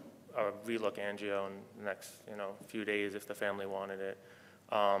a relook angio in the next few days if the family wanted it.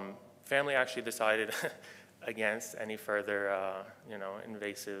 Family actually decided against any further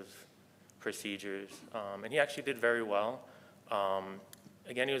invasive procedures, and he actually did very well.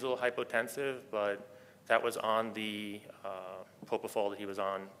 Again, he was a little hypotensive, but that was on the propofol that he was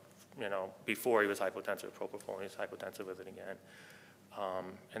on, before he was hypotensive with propofol, and he was hypotensive with it again.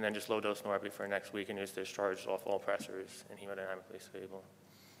 And then just low dose Norby for next week, and he was discharged off all pressors and hemodynamically stable.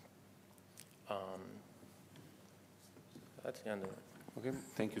 That's the end of it. Okay,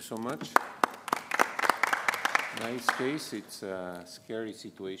 thank you so much. Nice case. It's a scary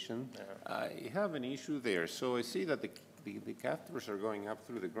situation. Yeah. I have an issue there. So I see that the catheters are going up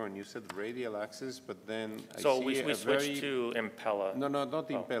through the groin. You said radial access, but then I see we switched to Impella. No, not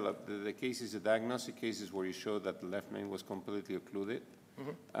Impella. The cases, the diagnostic cases where you show that the left main was completely occluded.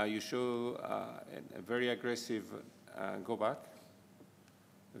 Mm-hmm. You show a very aggressive, go back,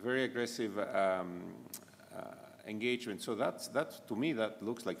 a very aggressive engagement. So that's to me, that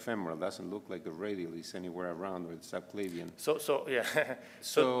looks like femoral. Doesn't look like the radial is anywhere around with subclavian. So yeah.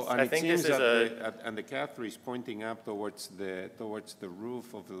 So and I think it seems that and the catheter is pointing up towards the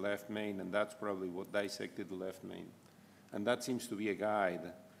roof of the left main, and that's probably what dissected the left main, and that seems to be a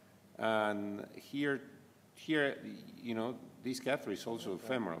guide. And here, this catheter is also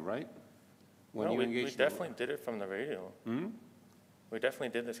femoral, right? When no, we definitely did it from the radial. Hmm? We definitely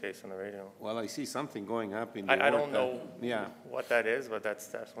did this case on the radial. Well, I see something going up in the I don't know what that is, but that's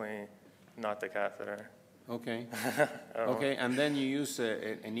definitely not the catheter. Okay. Okay, and then you use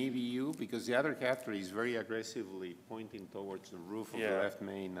an EVU because the other catheter is very aggressively pointing towards the roof of the left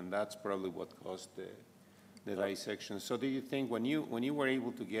main, and that's probably what caused the dissection. So do you think when you were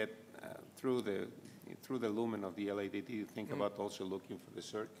able to get through the lumen of the LAD, did you think about also looking for the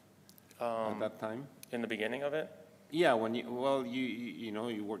circ at that time? In the beginning of it? Yeah, when you know,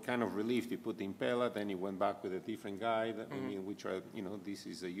 you were kind of relieved. You put the Impella, then you went back with a different guide. I mean, which are, you know, this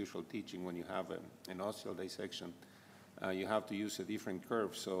is a usual teaching when you have an ostial dissection. You have to use a different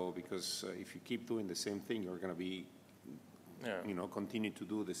curve. So because if you keep doing the same thing, you're going to be, you know, continue to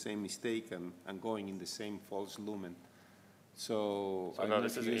do the same mistake and going in the same false lumen. So I know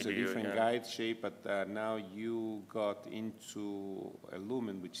this is a different guide shape, but now you got into a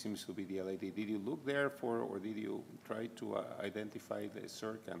lumen, which seems to be the LAD. Did you look there for, or did you try to identify the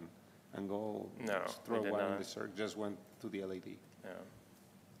circ and go throw one in the circ? Just went to the LAD. Yeah.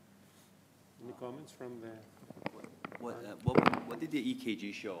 Any comments from the? What did the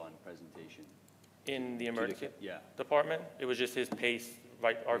EKG show on presentation? In the emergency department, it was just his pace,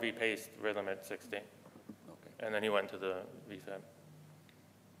 right, RV pace rhythm at 60. And then he went to the VFib.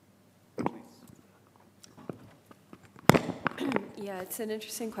 Yeah, it's an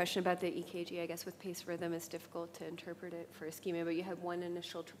interesting question about the EKG. I guess with pace rhythm, it's difficult to interpret it for ischemia, but you had one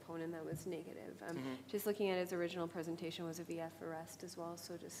initial troponin that was negative. Just looking at his original presentation was a VF arrest as well,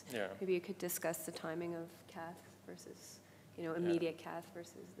 so just maybe you could discuss the timing of cath versus, you know, immediate cath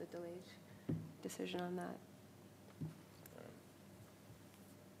versus the delayed decision on that.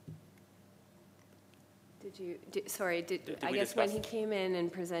 I guess when he came in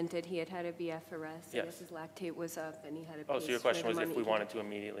and presented, he had had a VF arrest. I guess his lactate was up and he had a pace so your question was rhythm if we wanted to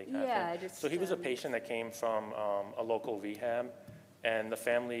immediately cath him. just... So he was a patient that came from a local rehab, and the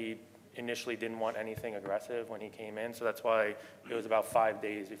family initially didn't want anything aggressive when he came in, so that's why it was about 5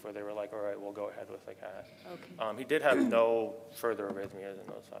 days before they were like, all right, we'll go ahead with the cath. Okay. He did have no further arrhythmias in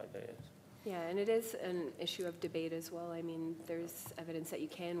those 5 days. Yeah, and it is an issue of debate as well. I mean, there's evidence that you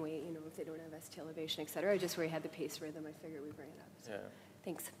can wait, you know, if they don't have ST elevation, et cetera. Just where he had the pace rhythm, I figured we'd bring it up. So.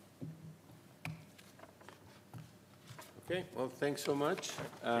 Thanks. Okay, well, thanks so much.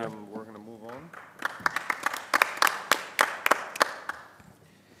 We're going to move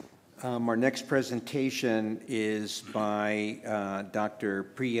on. Our next presentation is by Dr.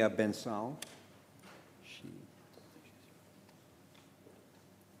 Priya Bensal.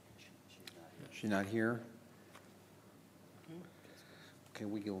 She's not here? Okay,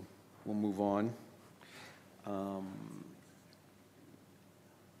 we'll move on.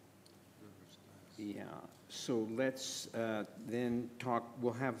 Yeah, so let's then talk,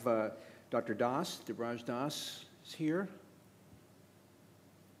 we'll have Dr. Das, Debraj Das is here.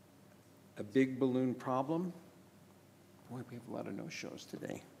 A big balloon problem. Boy, we have a lot of no-shows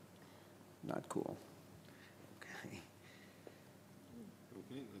today. Not cool. Okay,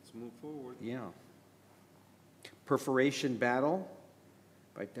 let's move forward. Yeah. Perforation battle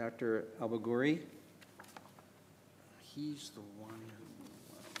by Dr. Elborae. He's the one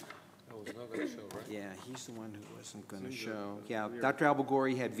who... was not going to show, right? Yeah, he's the one who wasn't going to show. Yeah, Dr.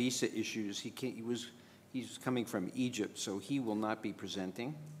 Elborae had visa issues. He's coming from Egypt, so he will not be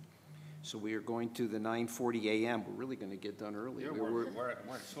presenting. So we are going to the 9:40 a.m. We're really going to get done early. Yeah, we're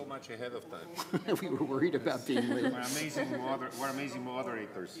so much ahead of time. We were worried about being late. We're amazing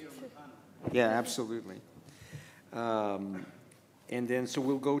moderators. Yeah, absolutely. And then, so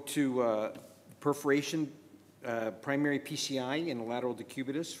we'll go to perforation, primary PCI in a lateral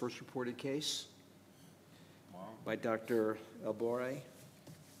decubitus, first reported case by Dr. Elborae.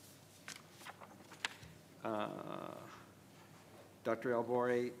 Dr.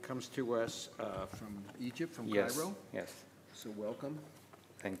 Elborae comes to us from Egypt, from Cairo. Yes. So welcome.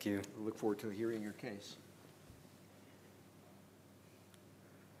 Thank you. We look forward to hearing your case.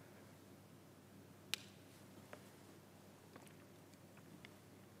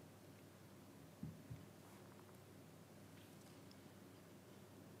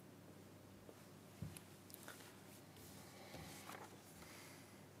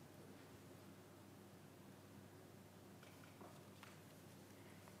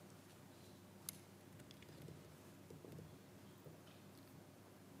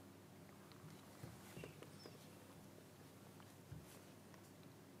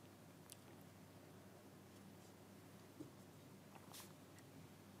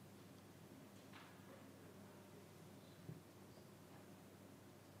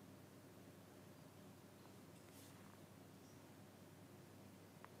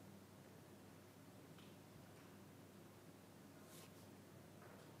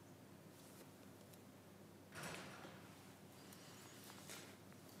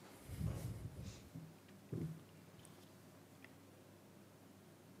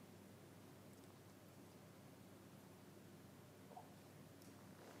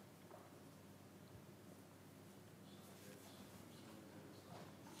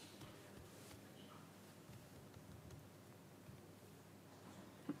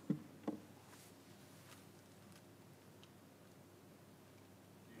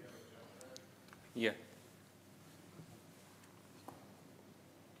 Yeah.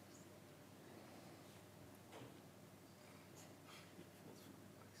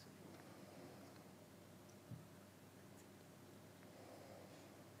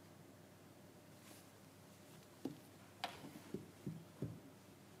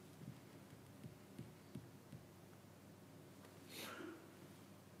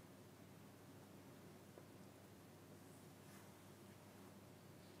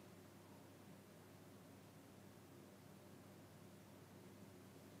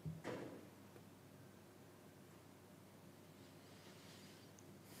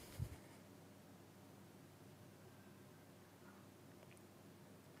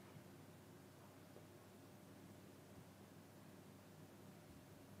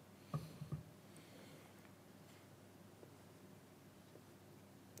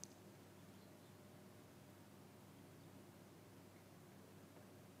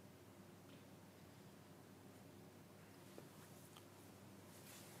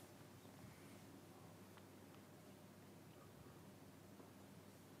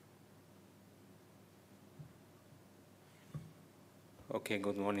 Okay,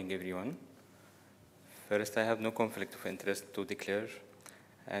 good morning, everyone. First, I have no conflict of interest to declare.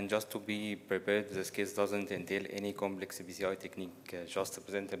 And just to be prepared, this case doesn't entail any complex BCI technique just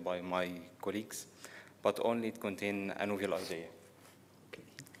presented by my colleagues, but only it contains a novel idea.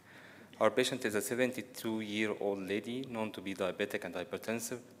 Our patient is a 72-year-old lady known to be diabetic and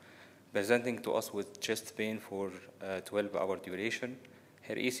hypertensive, presenting to us with chest pain for a 12-hour duration.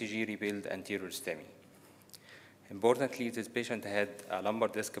 Her ECG revealed anterior STEMI. Importantly, this patient had a lumbar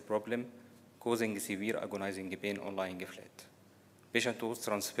disc problem causing severe agonizing pain on lying flat. Patient was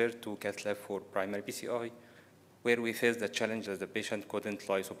transferred to cath lab for primary PCI, where we faced the challenge that the patient couldn't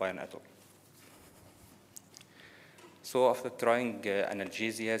lie supine at all. So after trying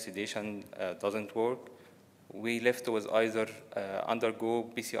analgesia, sedation doesn't work, we left with either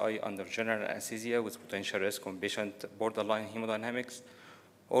undergo PCI under general anesthesia with potential risk on patient borderline hemodynamics,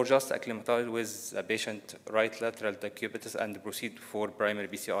 or just acclimatize with a patient right lateral decubitus and proceed for primary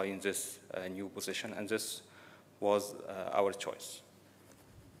PCI in this new position, and this was our choice.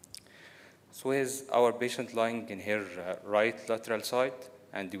 So here's our patient lying in her right lateral side,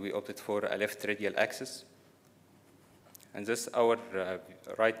 and we opted for a left radial axis. And this is our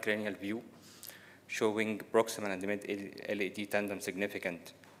right cranial view, showing proximal and mid-LED tandem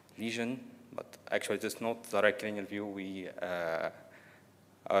significant lesion, but actually this is not the right cranial view we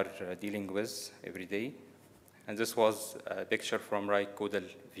are dealing with every day. And this was a picture from right caudal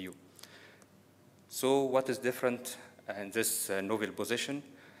view. So what is different in this novel position?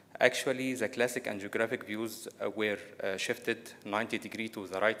 Actually, the classic angiographic views were shifted 90 degrees to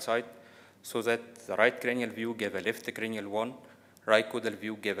the right side, so that the right cranial view gave a left cranial one, right caudal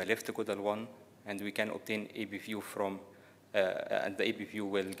view gave a left caudal one, and we can obtain AB view from, and the AB view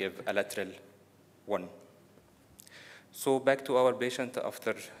will give a lateral one. So back to our patient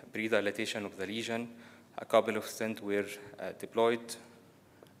after pre-dilatation of the lesion, a couple of stents were deployed,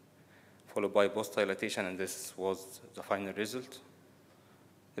 followed by post-dilatation, and this was the final result.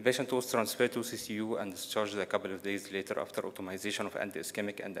 The patient was transferred to CCU and discharged a couple of days later after optimization of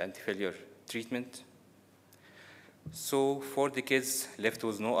anti-ischemic and anti-failure treatment. So for the kids left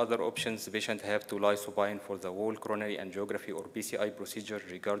with no other options, the patient have to lie supine for the whole coronary angiography or PCI procedure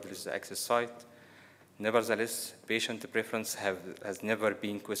regardless of the access site. Nevertheless, patient preference has never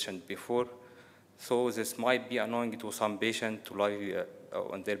been questioned before. So this might be annoying to some patients to lie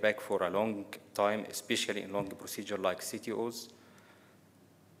on their back for a long time, especially in long procedure like CTOs.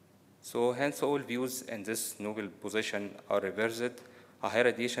 So hence all views in this novel position are reversed. A high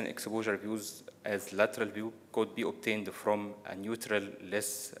radiation exposure views as lateral view could be obtained from a neutral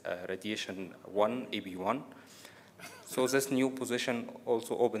less radiation 1, AB1. So this new position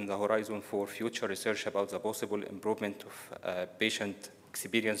also opened the horizon for future research about the possible improvement of patient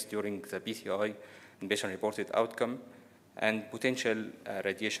experience during the PCI and patient-reported outcome and potential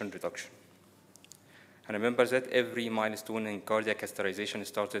radiation reduction. And remember that every milestone in cardiac catheterization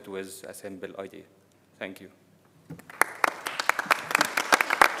started with a simple idea. Thank you.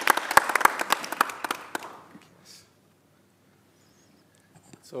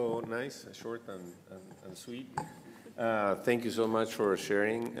 So nice, short and sweet. Thank you so much for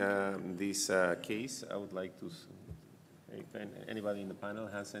sharing this case. I would like to, if anybody in the panel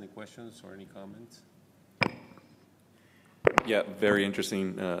has any questions or any comments? Yeah, very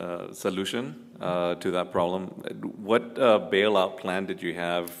interesting solution to that problem. What bailout plan did you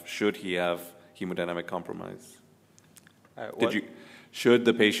have should he have hemodynamic compromise? Should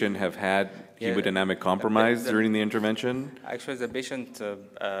the patient have had hemodynamic compromise during the intervention? Actually, the patient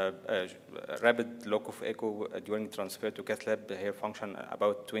rapid lock of echo during transfer to cath lab, hair function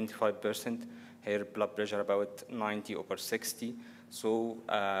about 25%, hair blood pressure about 90 over 60. So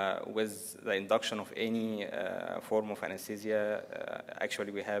with the induction of any form of anesthesia,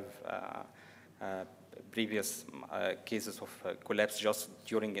 actually we have previous cases of collapse just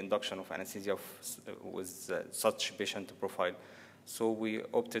during induction of anesthesia with such patient profile. So we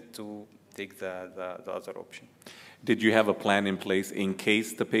opted to take the other option. Did you have a plan in place in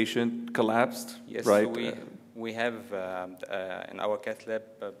case the patient collapsed? Yes, right? So we have in our cath lab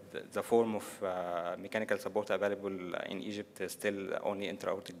the form of mechanical support available in Egypt is still only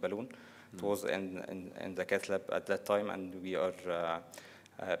intra-aortic balloon. It was in the cath lab at that time, and we are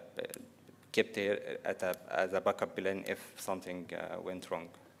kept here as a backup plan if something went wrong.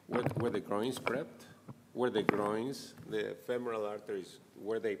 Were the groins prepped? Were the groins, the femoral arteries,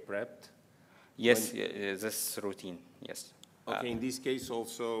 were they prepped? Yes, this routine, yes. Okay, in this case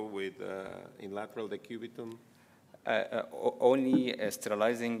also with in lateral decubitum? Only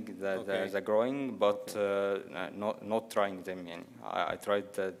sterilizing the groin, but not trying them. I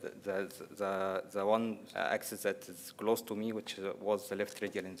tried the one axis that is close to me, which was the left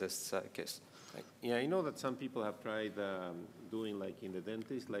radial in this case. Yeah, I know that some people have tried doing like in the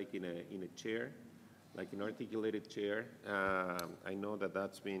dentist, like in a chair, like an articulated chair. I know that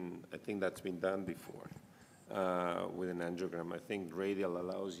I think that's been done before with an angiogram. I think radial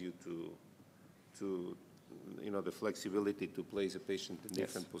allows you to the flexibility to place a patient in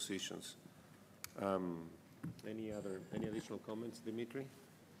different positions. Any additional comments, Dimitri?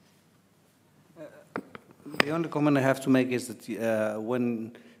 The only comment I have to make is that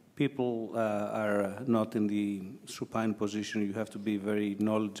when people are not in the supine position, you have to be very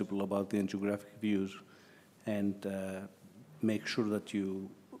knowledgeable about the angiographic views and make sure that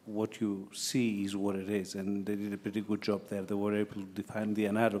what you see is what it is. And they did a pretty good job there. They were able to define the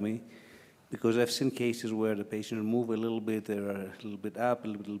anatomy, because I've seen cases where the patient move a little bit, they're a little bit up, a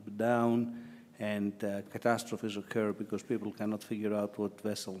little bit down, and catastrophes occur because people cannot figure out what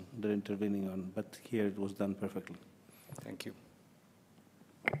vessel they're intervening on. But here it was done perfectly. Thank you.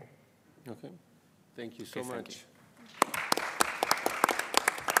 Okay. Thank you so much.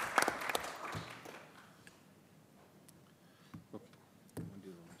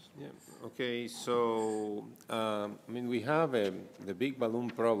 Yeah. Okay, so we have the big balloon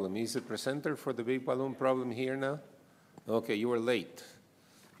problem. Is the presenter for the big balloon problem here now? Okay, you were late.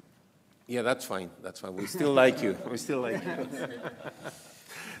 Yeah, that's fine. That's fine. We still like you. We still like you.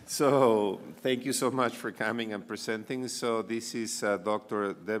 So thank you so much for coming and presenting. So this is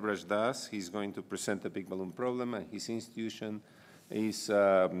Dr. Debraj. He's going to present the big balloon problem, and his institution is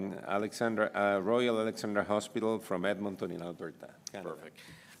Royal Alexandra Hospital from Edmonton in Alberta, Canada. Perfect.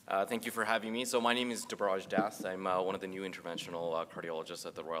 Thank you for having me. So my name is Debraj. I'm one of the new interventional cardiologists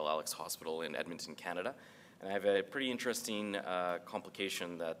at the Royal Alex Hospital in Edmonton, Canada. And I have a pretty interesting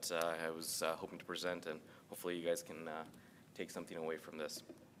complication that I was hoping to present, and hopefully you guys can take something away from this.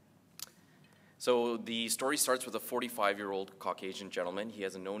 So the story starts with a 45-year-old Caucasian gentleman. He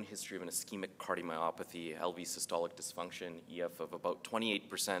has a known history of an ischemic cardiomyopathy, LV systolic dysfunction, EF of about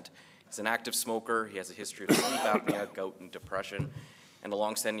 28%. He's an active smoker. He has a history of sleep apnea, gout, and depression, and a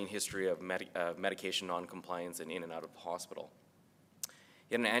long-standing history of medication noncompliance and in and out of hospital.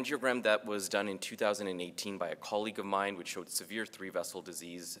 He had an angiogram that was done in 2018 by a colleague of mine, which showed severe 3-vessel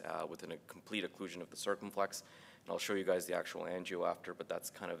disease with a complete occlusion of the circumflex. And I'll show you guys the actual angio after, but that's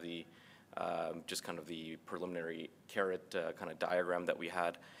kind of the just kind of the preliminary carrot kind of diagram that we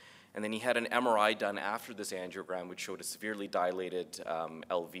had. And then he had an MRI done after this angiogram, which showed a severely dilated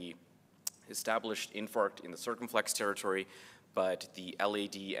LV, established infarct in the circumflex territory, but the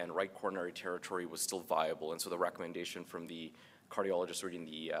LAD and right coronary territory was still viable. And so the recommendation from the cardiologist reading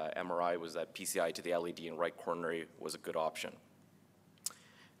the MRI was that PCI to the LAD and right coronary was a good option.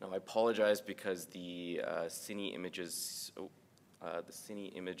 Now I apologize because the cine images,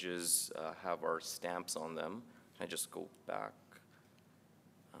 have our stamps on them. Can I just go back?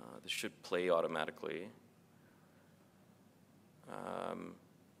 This should play automatically.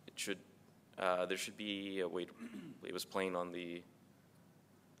 It should. There should be. Wait, it was playing on the.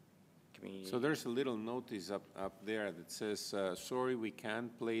 So there's a little notice up there that says, "Sorry, we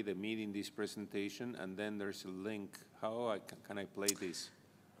can't play the meeting this presentation," and then there's a link. How can I play this?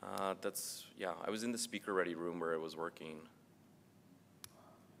 Yeah. I was in the speaker ready room where it was working.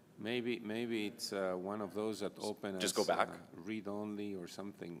 Maybe it's one of those that open just as go back. Read only or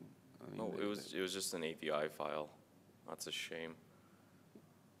something. I mean, it was just an API file. That's a shame.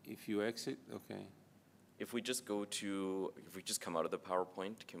 If you exit, okay. if we just go to, if we just come out of the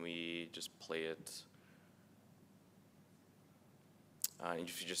PowerPoint, can we just play it?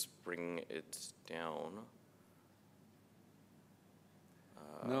 If you just bring it down.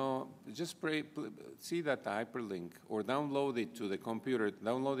 No, just see that hyperlink or download it to the computer,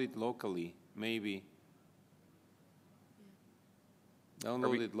 download it locally, maybe.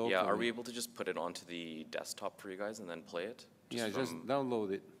 Download it locally. Yeah, are we able to just put it onto the desktop for you guys and then play it? Just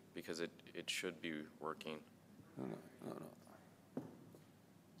download it. Because it should be working. No.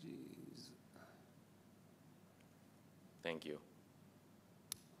 Jeez. Thank you.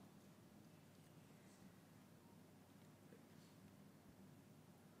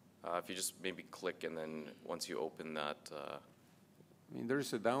 If you just maybe click and then once you open that. I mean,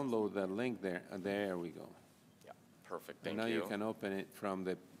 there's a download, that link there. There we go. Yeah, perfect. Thank you. And now you can open it from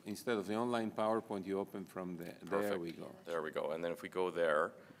the, instead of the online PowerPoint, you open from the, there we go. There we go. And then if we go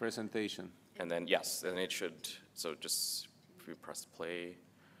there. Presentation. And then, yes, and it should, so just, if we press play.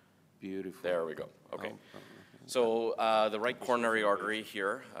 Beautiful. There we go. Okay. So the right coronary artery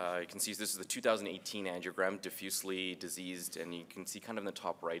here, you can see this is the 2018 angiogram, diffusely diseased, and you can see kind of in the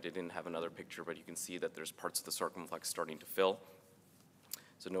top right, it didn't have another picture, but you can see that there's parts of the circumflex starting to fill.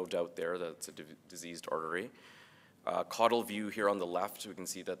 So no doubt there that it's a diseased artery. Caudal view here on the left, we can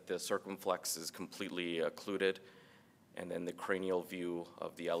see that the circumflex is completely occluded, and then the cranial view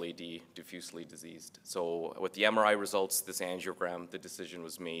of the LAD diffusely diseased. So with the MRI results, this angiogram, the decision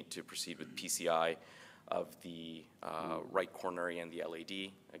was made to proceed with PCI of the right coronary and the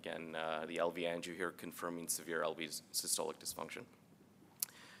LAD. Again, the LV angio here confirming severe LV systolic dysfunction.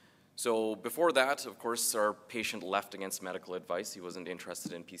 So before that, of course, our patient left against medical advice. He wasn't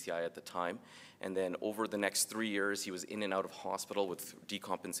interested in PCI at the time. And then over the next 3 years, he was in and out of hospital with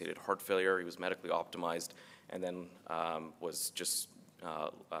decompensated heart failure. He was medically optimized and then was just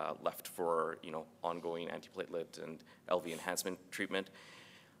left for ongoing antiplatelet and LV enhancement treatment.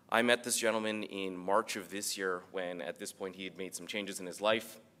 I met this gentleman in March of this year when at this point he had made some changes in his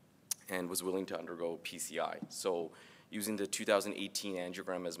life and was willing to undergo PCI. So using the 2018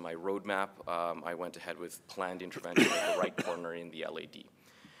 angiogram as my roadmap, I went ahead with planned intervention of the right coronary and the LAD.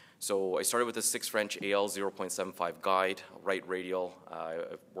 So I started with a 6 French AL 0.75 guide, right radial,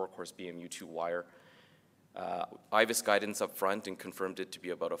 workhorse BMU2 wire. IVUS guidance up front and confirmed it to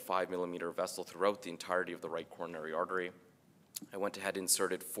be about a 5 millimeter vessel throughout the entirety of the right coronary artery. I went ahead and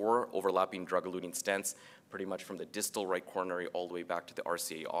inserted 4 overlapping drug-eluting stents, pretty much from the distal right coronary all the way back to the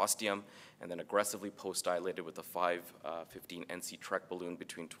RCA ostium, and then aggressively post-dilated with a 515 NC Trek balloon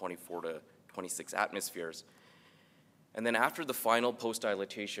between 24 to 26 atmospheres. And then after the final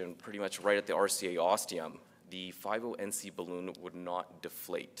post-dilatation, pretty much right at the RCA ostium, the 50 NC balloon would not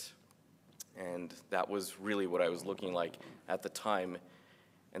deflate. And that was really what I was looking like at the time.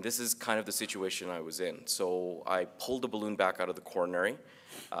 And this is kind of the situation I was in. So I pulled the balloon back out of the coronary,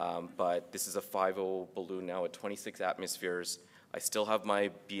 but this is a 50 balloon now at 26 atmospheres. I still have my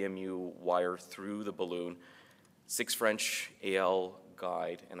BMU wire through the balloon, 6 French AL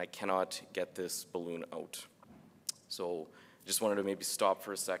guide, and I cannot get this balloon out. So I just wanted to maybe stop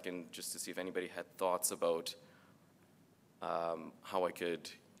for a second just to see if anybody had thoughts about how I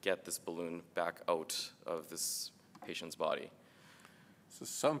could get this balloon back out of this patient's body. So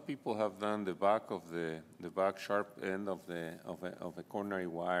some people have done the back of the back sharp end of a coronary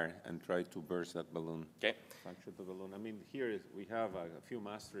wire and tried to burst that balloon. Okay. Puncture the balloon. I mean, here we have a few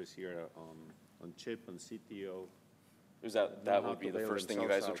masters here on chip and CTO. Is that would be the first thing you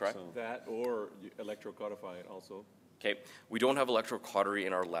guys would try? That or electrocodify it also. Okay, we don't have electrocautery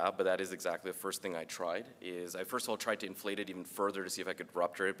in our lab, but that is exactly the first thing I tried. Is I first of all tried to inflate it even further to see if I could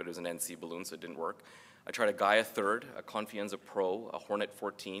rupture it, but it was an NC balloon, so it didn't work. I tried a Gaia 3rd, a Confianza Pro, a Hornet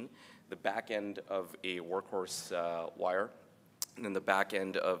 14, the back end of a Workhorse wire, and then the back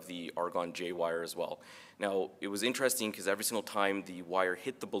end of the Argon J wire as well. Now, it was interesting because every single time the wire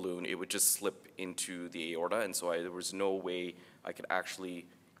hit the balloon, it would just slip into the aorta, and so there was no way I could actually,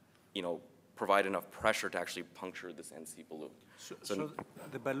 provide enough pressure to actually puncture this NC balloon. So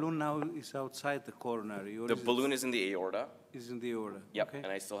the balloon now is outside the coronary? Or the balloon is in the aorta. Is in the aorta. Yep, okay.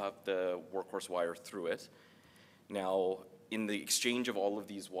 And I still have the workhorse wire through it. Now, in the exchange of all of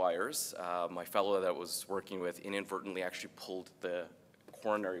these wires, my fellow that I was working with inadvertently actually pulled the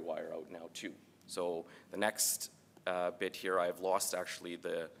coronary wire out now too. So the next bit here, I've lost actually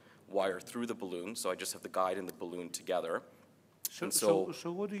the wire through the balloon, so I just have the guide and the balloon together. So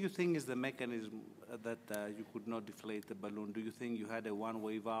what do you think is the mechanism that you could not deflate the balloon? Do you think you had a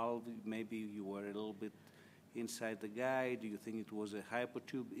one-way valve? Maybe you were a little bit inside the guide? Do you think it was a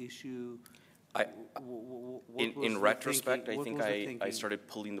hypotube issue? In retrospect, I think I started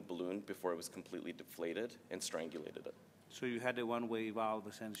pulling the balloon before it was completely deflated and strangulated it. So you had a one-way valve,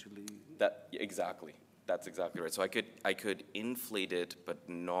 essentially. Exactly. That's exactly right. So I could inflate it, but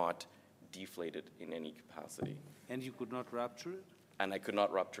not deflate it in any capacity. And you could not rupture it? And I could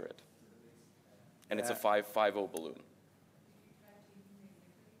not rupture it. And it's a 550 balloon.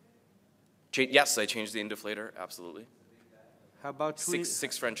 Yes, I changed the indiflator, absolutely. How about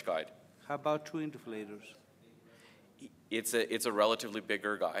six French guide. How about two indiflators? It's a relatively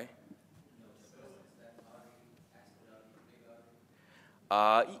bigger guy.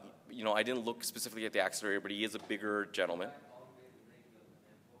 You know, I didn't look specifically at the accelerator, but he is a bigger gentleman.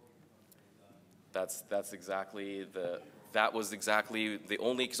 That was exactly the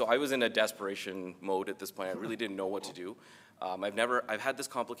only, so I was in a desperation mode at this point. I really didn't know what to do. I've had this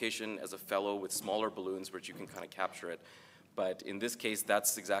complication as a fellow with smaller balloons, which you can kind of capture it. But in this case,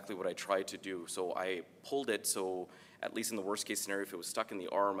 that's exactly what I tried to do. So I pulled it, so at least in the worst case scenario, if it was stuck in the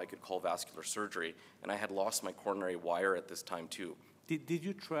arm, I could call vascular surgery. And I had lost my coronary wire at this time too. Did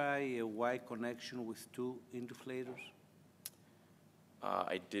you try a Y connection with two indiflators?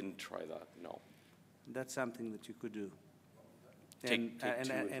 I didn't try that, no. That's something that you could do. And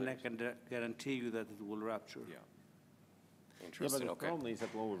I can guarantee you that it will rupture. Yeah. Interesting. Yeah, but the problem is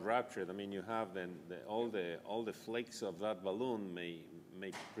that when we rupture it, I mean, you have then all the flakes of that balloon may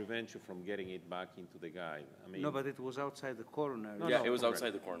prevent you from getting it back into the guide. I mean, no, but it was outside the coronary. It was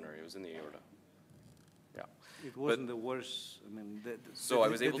outside the coronary. It was in the aorta. Yeah. It wasn't the worst. I mean,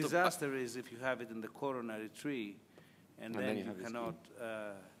 the disaster is if you have it in the coronary tree, and then you cannot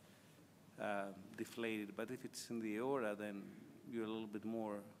deflate it. But if it's in the aorta, then you're a little bit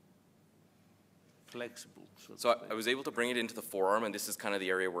more flexible. So I was able to bring it into the forearm, and this is kind of the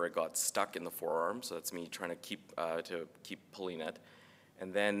area where it got stuck in the forearm. So that's me trying to keep pulling it.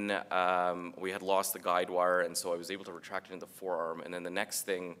 And then we had lost the guide wire, and so I was able to retract it in the forearm. And then the next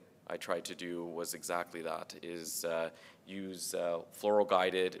thing I tried to do was exactly that, is use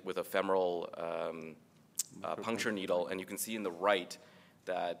fluoro-guided with a femoral puncture needle. And you can see in the right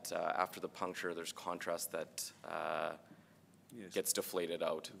that after the puncture, there's contrast that gets deflated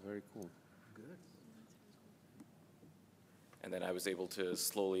out. Very cool. Good. And then I was able to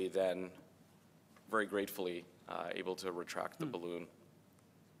slowly then, very gratefully, able to retract the balloon.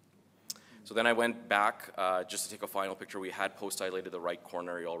 So then I went back just to take a final picture. We had post-dilated the right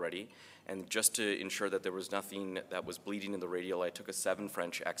coronary already. And just to ensure that there was nothing that was bleeding in the radial, I took a 7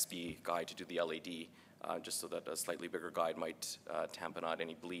 French XB guide to do the LAD, just so that a slightly bigger guide might tampen out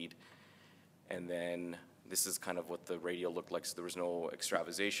any bleed. And then this is kind of what the radial looked like, so there was no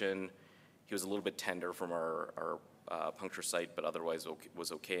extravasation. He was a little bit tender from our puncture site, but otherwise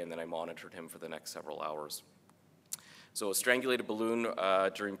was okay, and then I monitored him for the next several hours. So a strangulated balloon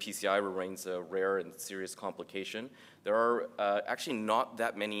during PCI remains a rare and serious complication. There are actually not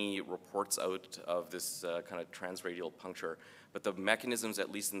that many reports out of this kind of transradial puncture, but the mechanisms, at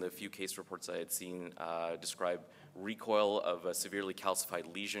least in the few case reports I had seen, describe recoil of a severely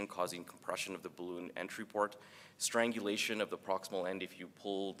calcified lesion causing compression of the balloon entry port, strangulation of the proximal end if you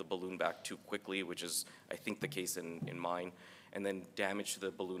pull the balloon back too quickly, which is, I think, the case in mine, and then damage to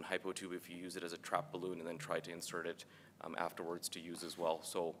the balloon hypotube if you use it as a trap balloon and then try to insert it afterwards to use as well.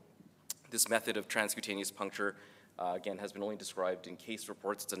 So this method of transcutaneous puncture, again, has been only described in case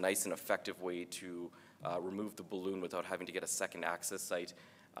reports. It's a nice and effective way to remove the balloon without having to get a second access site,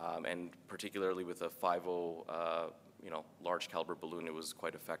 and particularly with a 5.0 large caliber balloon, it was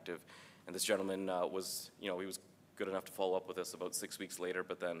quite effective. And this gentleman was, he was good enough to follow up with us about 6 weeks later,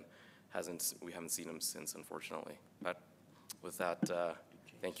 but then we haven't seen him since, unfortunately. But with that,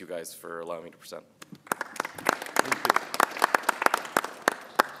 thank you guys for allowing me to present. Thank you.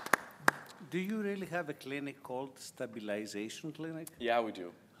 Do you really have a clinic called Stabilization Clinic? Yeah, we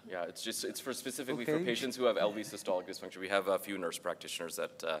do. Yeah, it's for specifically for patients who have LV systolic dysfunction. We have a few nurse practitioners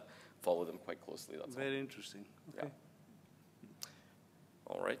that follow them quite closely. That's very interesting. Okay. Yeah.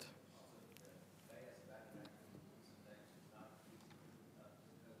 All right.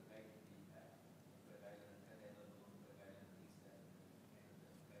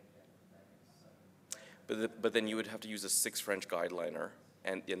 But then you would have to use a 6 French guide liner,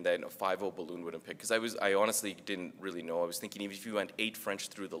 and then a 5.0 balloon wouldn't pick. Because I honestly didn't really know. I was thinking even if you went 8 French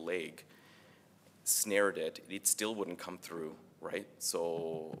through the leg, snared it still wouldn't come through, right?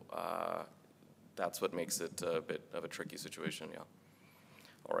 So that's what makes it a bit of a tricky situation, yeah.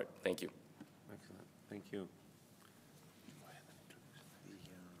 All right, thank you. Excellent, thank you.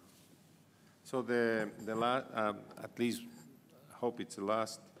 So the last, at least, I hope it's the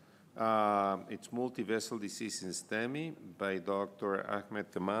last, it's multi-vessel disease in STEMI by Dr.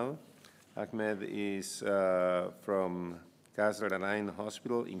 Ahmed Kamal. Ahmed is from Narayanan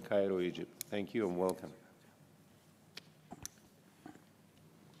Hospital in Cairo, Egypt. Thank you and welcome.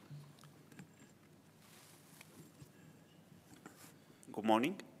 Good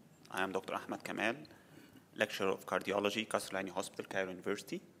morning. I am Dr. Ahmed Kamal, lecturer of cardiology, Kasrlani Hospital, Cairo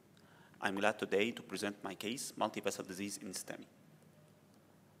University. I'm glad today to present my case, multivessel disease in STEMI.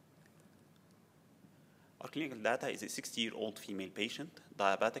 Our clinical data is a 60-year-old female patient,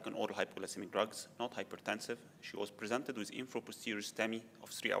 diabetic on oral hypoglycemic drugs, not hypertensive. She was presented with infraposterior STEMI of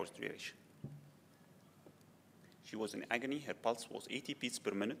 3 hours duration. She was in agony. Her pulse was 80 beats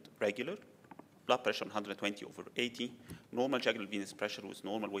per minute, regular. Blood pressure 120/80. Normal jugular venous pressure with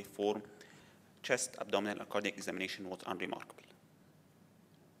normal waveform. Chest, abdominal, and cardiac examination was unremarkable.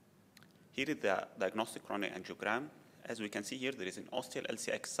 Here is the diagnostic coronary angiogram. As we can see here, there is an ostial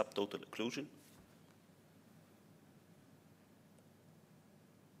LCX subtotal occlusion.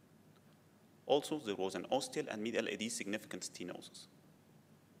 Also, there was an ostial and medial AD significant stenosis.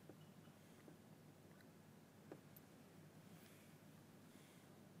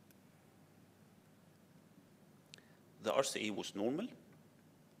 The RCA was normal.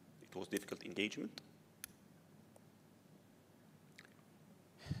 It was difficult engagement.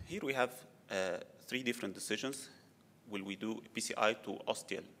 Here we have 3 different decisions. Will we do PCI to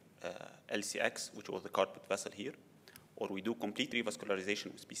ostial LCX, which was the carpet vessel here, or we do complete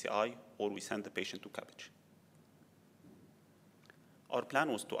revascularization with PCI, or we send the patient to CABG. Our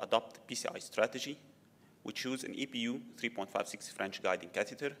plan was to adopt PCI strategy. We choose an EPU 3.56 French guiding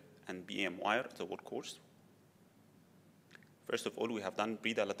catheter and BM wire as a workhorse. First of all, we have done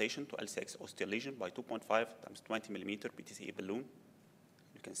pre-dilatation to LCX ostial lesion by 2.5 times 20 millimeter PTCA balloon.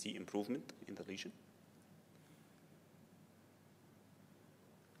 You can see improvement in the lesion.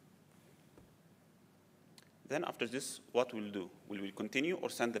 Then after this, what we'll do? Will we continue or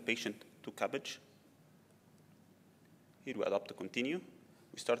send the patient to CABG? Here we adopt to continue.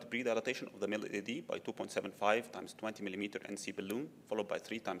 We start pre-dilatation of the middle AD by 2.75 times 20 millimeter NC balloon, followed by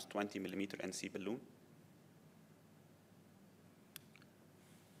 3 times 20 millimeter NC balloon.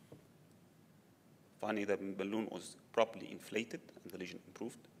 Finally, the balloon was properly inflated and the lesion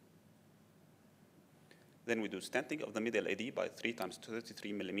improved. Then we do stenting of the middle AD by 3 times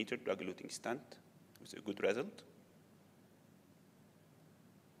 33 millimeter drug-eluting stent with a good result.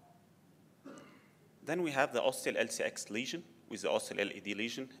 Then we have the ostial LCX lesion with the ostial LAD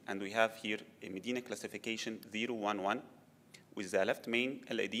lesion, and we have here a Medina classification 011 with the left main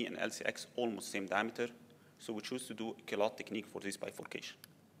LAD and LCX almost same diameter, so we choose to do a Kilot technique for this bifurcation.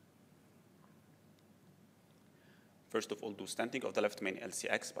 First of all, do stenting of the left main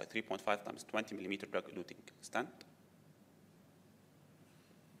LCX by 3.5 times 20 millimeter drug-eluting stent.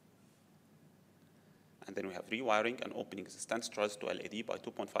 And then we have rewiring and opening the stent struts to LAD by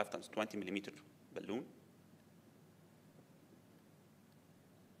 2.5 times 20 millimeter balloon.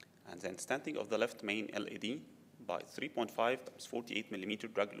 And then stenting of the left main LAD by 3.5 times 48 millimeter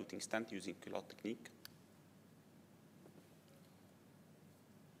drug-eluting stent using Kilot technique.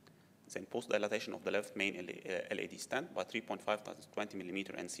 Then post-dilatation of the left main LAD stent by 3.5 times 20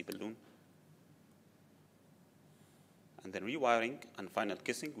 millimeter NC balloon. And then rewiring and final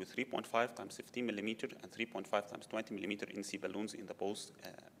kissing with 3.5 times 15 millimeter and 3.5 times 20 millimeter NC balloons in the both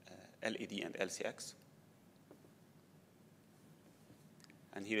LAD and LCX.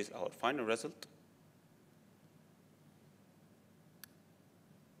 And here is our final result.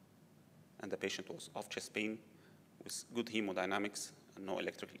 And the patient was off chest pain with good hemodynamics and no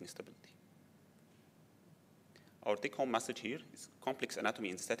electrical instability. Our take-home message here is complex anatomy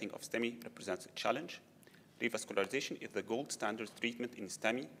in setting of STEMI represents a challenge. Revascularization is the gold standard treatment in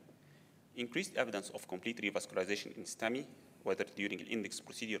STEMI. Increased evidence of complete revascularization in STEMI, whether during an index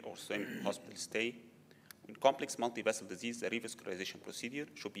procedure or STEMI hospital stay. In complex multivessel disease, the revascularization procedure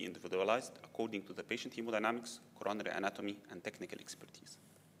should be individualized according to the patient hemodynamics, coronary anatomy, and technical expertise.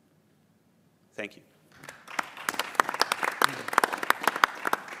 Thank you.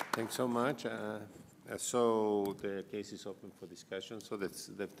 Thanks so much. So the case is open for discussion. So that's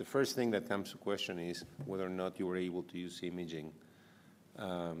the first thing that comes to question is whether or not you were able to use imaging.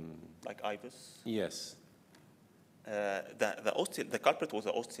 Like IVUS? Yes. The culprit was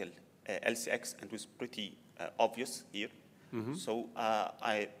the ostial LCX, and it was pretty obvious here. Mm-hmm. So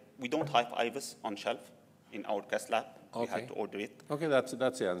we don't have IVUS on shelf in our cath lab. Okay. We had to order it. Okay, that's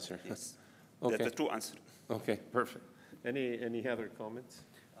the answer. Yes. Okay. The true answer. Okay, perfect. Any other comments?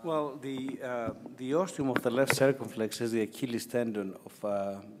 Well, the ostium of the left circumflex is the Achilles tendon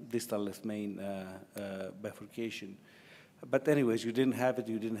of distal left main bifurcation. But anyways, you didn't have it,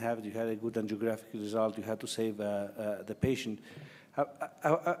 you had a good angiographic result, you had to save the patient.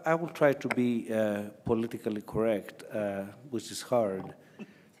 I will try to be politically correct, which is hard.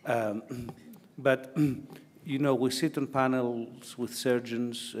 But, you know, we sit on panels with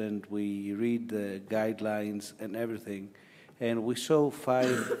surgeons and we read the guidelines and everything, and we saw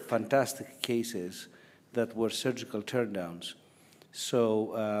 5 fantastic cases that were surgical turndowns.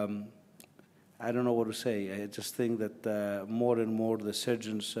 So I don't know what to say. I just think that more and more the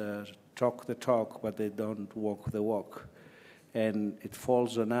surgeons talk the talk, but they don't walk the walk. And it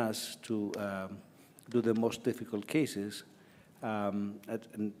falls on us to do the most difficult cases.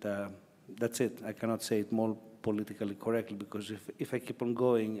 That's it. I cannot say it more politically correctly, because if I keep on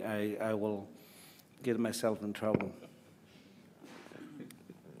going, I will get myself in trouble.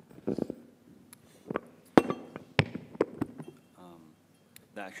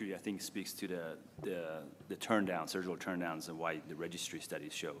 That actually, I think, speaks to the turn-down, surgical turndowns, and why the registry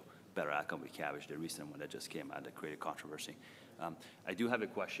studies show better outcome with CABG, the recent one that just came out that created controversy. I do have a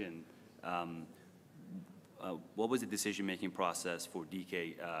question. What was the decision-making process for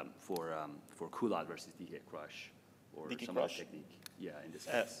DK, for culotte versus DK crush, or DK some crush. other technique? Yeah, in this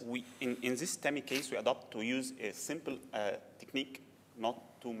case. In this STEMI case, we adopt to use a simple technique,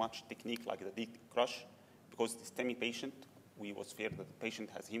 not too much technique like the DK crush, because the STEMI patient, we was feared that the patient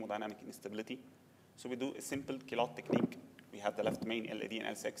has hemodynamic instability. So we do a simple culotte technique. We have the left main LAD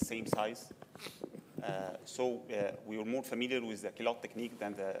and LSX same size. So we were more familiar with the culotte technique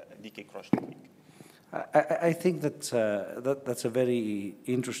than the DK crush technique. I think that's a very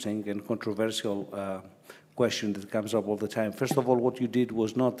interesting and controversial question that comes up all the time. First of all, what you did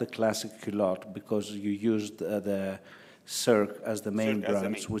was not the classic culotte, because you used the circ as the main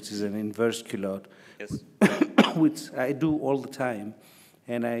branch, which is an inverse culotte, yes. which I do all the time,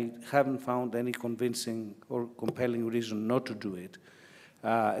 and I haven't found any convincing or compelling reason not to do it,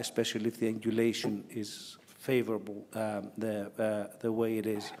 especially if the angulation is favorable the way it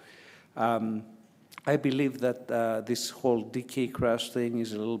is. I believe that this whole DK crush thing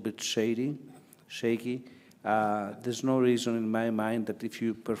is a little bit shaky. There's no reason in my mind that if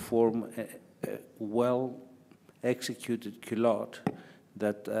you perform a well-executed culotte,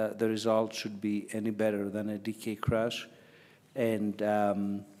 that the result should be any better than a DK crush. And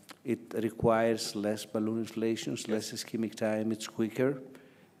it requires less balloon inflations, less ischemic time, it's quicker.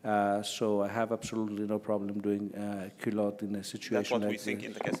 So I have absolutely no problem doing culotte in a situation like this. That's what we think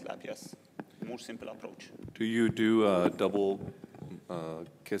in the case lab, yes. More simple approach. Do you do double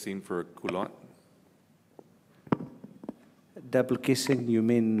kissing for culotte? Double kissing, you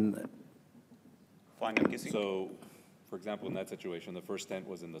mean? Final kissing. So, for example, in that situation, the first stent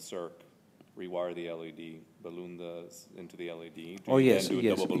was in the circ. Rewire the LAD, balloon into the LAD. Oh yes,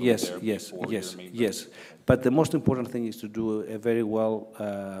 yes. But the most important thing is to do a very well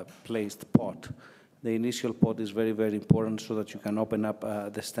placed pot. The initial pot is very, very important so that you can open up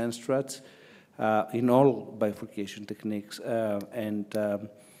the stent struts in all bifurcation techniques.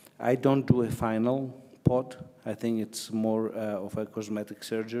 I don't do a final pot. I think it's more of a cosmetic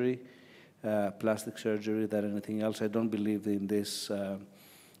surgery, plastic surgery than anything else. I don't believe in this,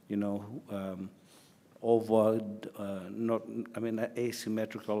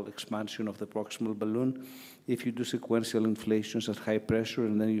 asymmetrical expansion of the proximal balloon. If you do sequential inflations at high pressure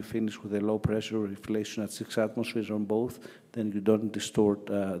and then you finish with a low pressure inflation at 6 atmospheres on both, then you don't distort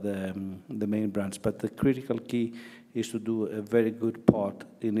the main branch. But the critical key is to do a very good pot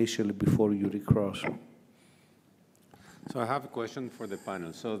initially before you recross. So I have a question for the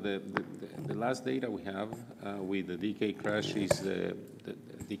panel. So the last data we have with the DK crush is the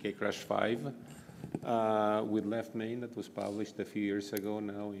DK crush 5 with left main that was published a few years ago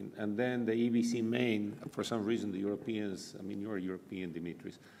now. And then the EBC main, for some reason the Europeans, I mean you're European,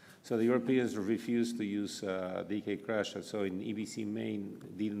 Dimitris, so the Europeans refused to use DK crush. So in EBC main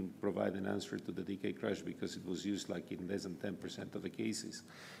didn't provide an answer to the DK crush because it was used like in less than 10% of the cases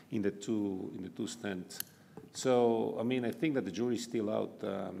in the two stents. So, I mean, I think that the jury's still out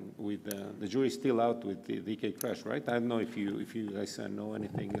with the DK crush, right? I don't know if you guys know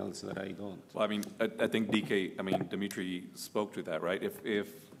anything else that I don't. Well, I mean, I think Dimitri spoke to that, right?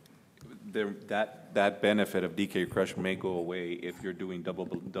 If that benefit of DK crush may go away if you're doing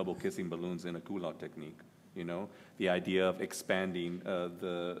double kissing balloons in a culotte technique. You know, the idea of expanding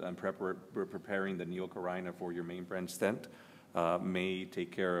preparing the neocarina for your main branch stent. May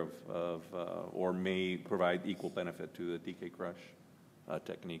take care of or may provide equal benefit to the DK crush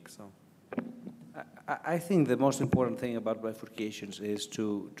technique. So, I think the most important thing about bifurcations is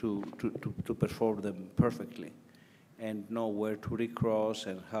to perform them perfectly, and know where to recross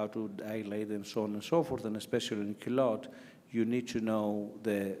and how to dilate and so on and so forth. And especially in culotte, you need to know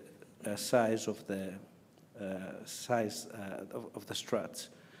the size of the size of the struts.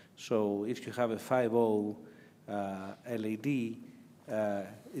 So if you have a 5.0 LAD,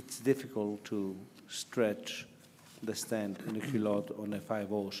 it's difficult to stretch the stent in a culot on a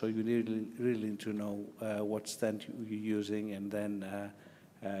 5.0. So you really need to know what stent you're using and then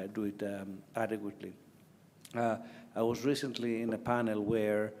do it adequately. I was recently in a panel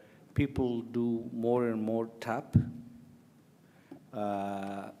where people do more and more tap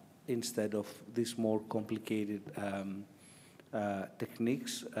instead of these more complicated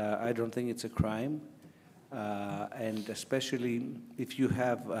techniques. I don't think it's a crime. And especially if you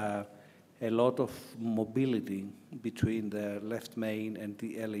have a lot of mobility between the left main and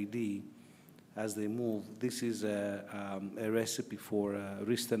the LAD as they move, this is a recipe for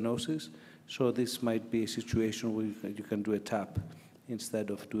restenosis. So this might be a situation where you can do a tap instead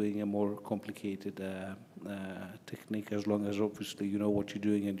of doing a more complicated technique, as long as obviously you know what you're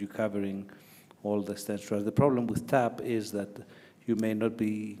doing and you're covering all the stent struts. The problem with tap is that you may not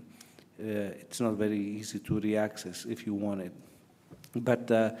be, it's not very easy to reaccess if you want it.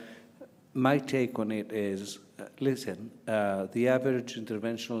 But my take on it is, listen, the average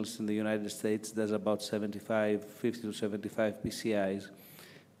interventionalist in the United States does about 50 to 75 PCIs.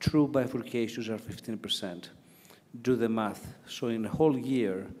 True bifurcations are 15%. Do the math. So in a whole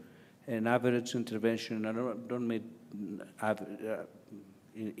year, an average intervention, I don't mean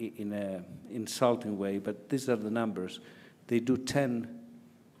in an insulting way, but these are the numbers. They do 10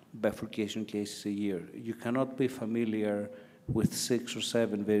 bifurcation cases a year. You cannot be familiar with 6 or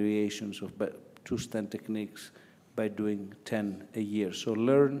 7 variations of two-stent techniques by doing 10 a year. So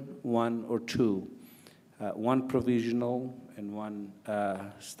learn 1 or 2, one provisional and one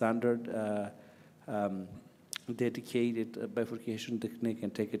standard dedicated bifurcation technique,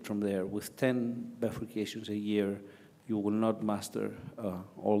 and take it from there. With 10 bifurcations a year, you will not master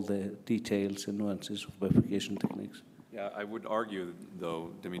all the details and nuances of bifurcation techniques. Yeah, I would argue,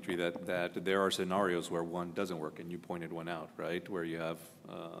 though, Dimitri, that there are scenarios where one doesn't work, and you pointed one out, right, where you have,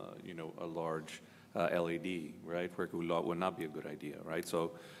 you know, a large LAD, right, where culotte would not be a good idea, right?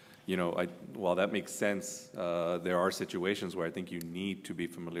 So, you know, while that makes sense, there are situations where I think you need to be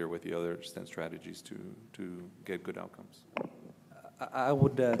familiar with the other stent strategies to get good outcomes. I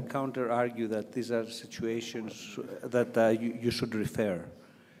would counter-argue that these are situations that you should refer.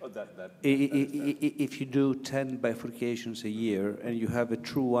 Oh, if you do 10 bifurcations a year and you have a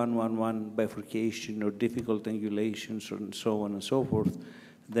true 1-1-1 bifurcation or difficult angulations and so on and so forth,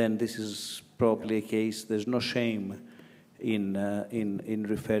 then this is probably a case. There's no shame in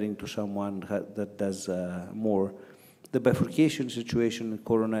referring to someone that does more. The bifurcation situation in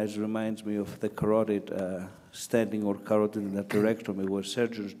coronaries reminds me of the carotid stenting or carotid atherectomy, where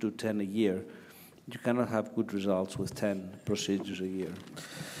surgeons do 10 a year. You cannot have good results with 10 procedures a year.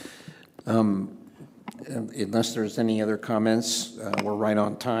 Unless there's any other comments, we're right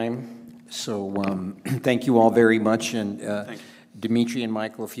on time. So thank you all very much. And Dimitri and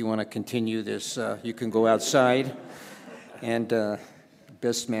Michael, if you want to continue this, you can go outside. And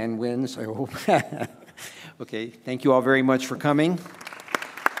best man wins, I hope. Okay, thank you all very much for coming.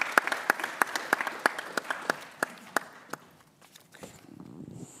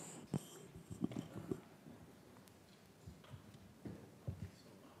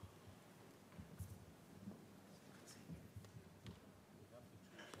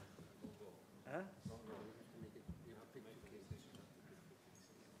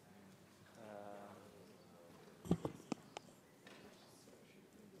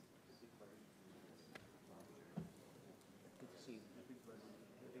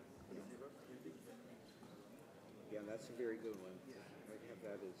 That's a very good one. I have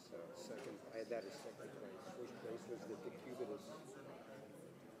that as second. I had that as second place. First place was the decubitus.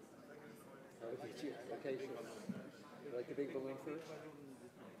 Okay, so you like the big balloon first?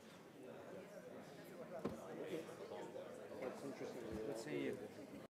 Okay. That's interesting. Let's see.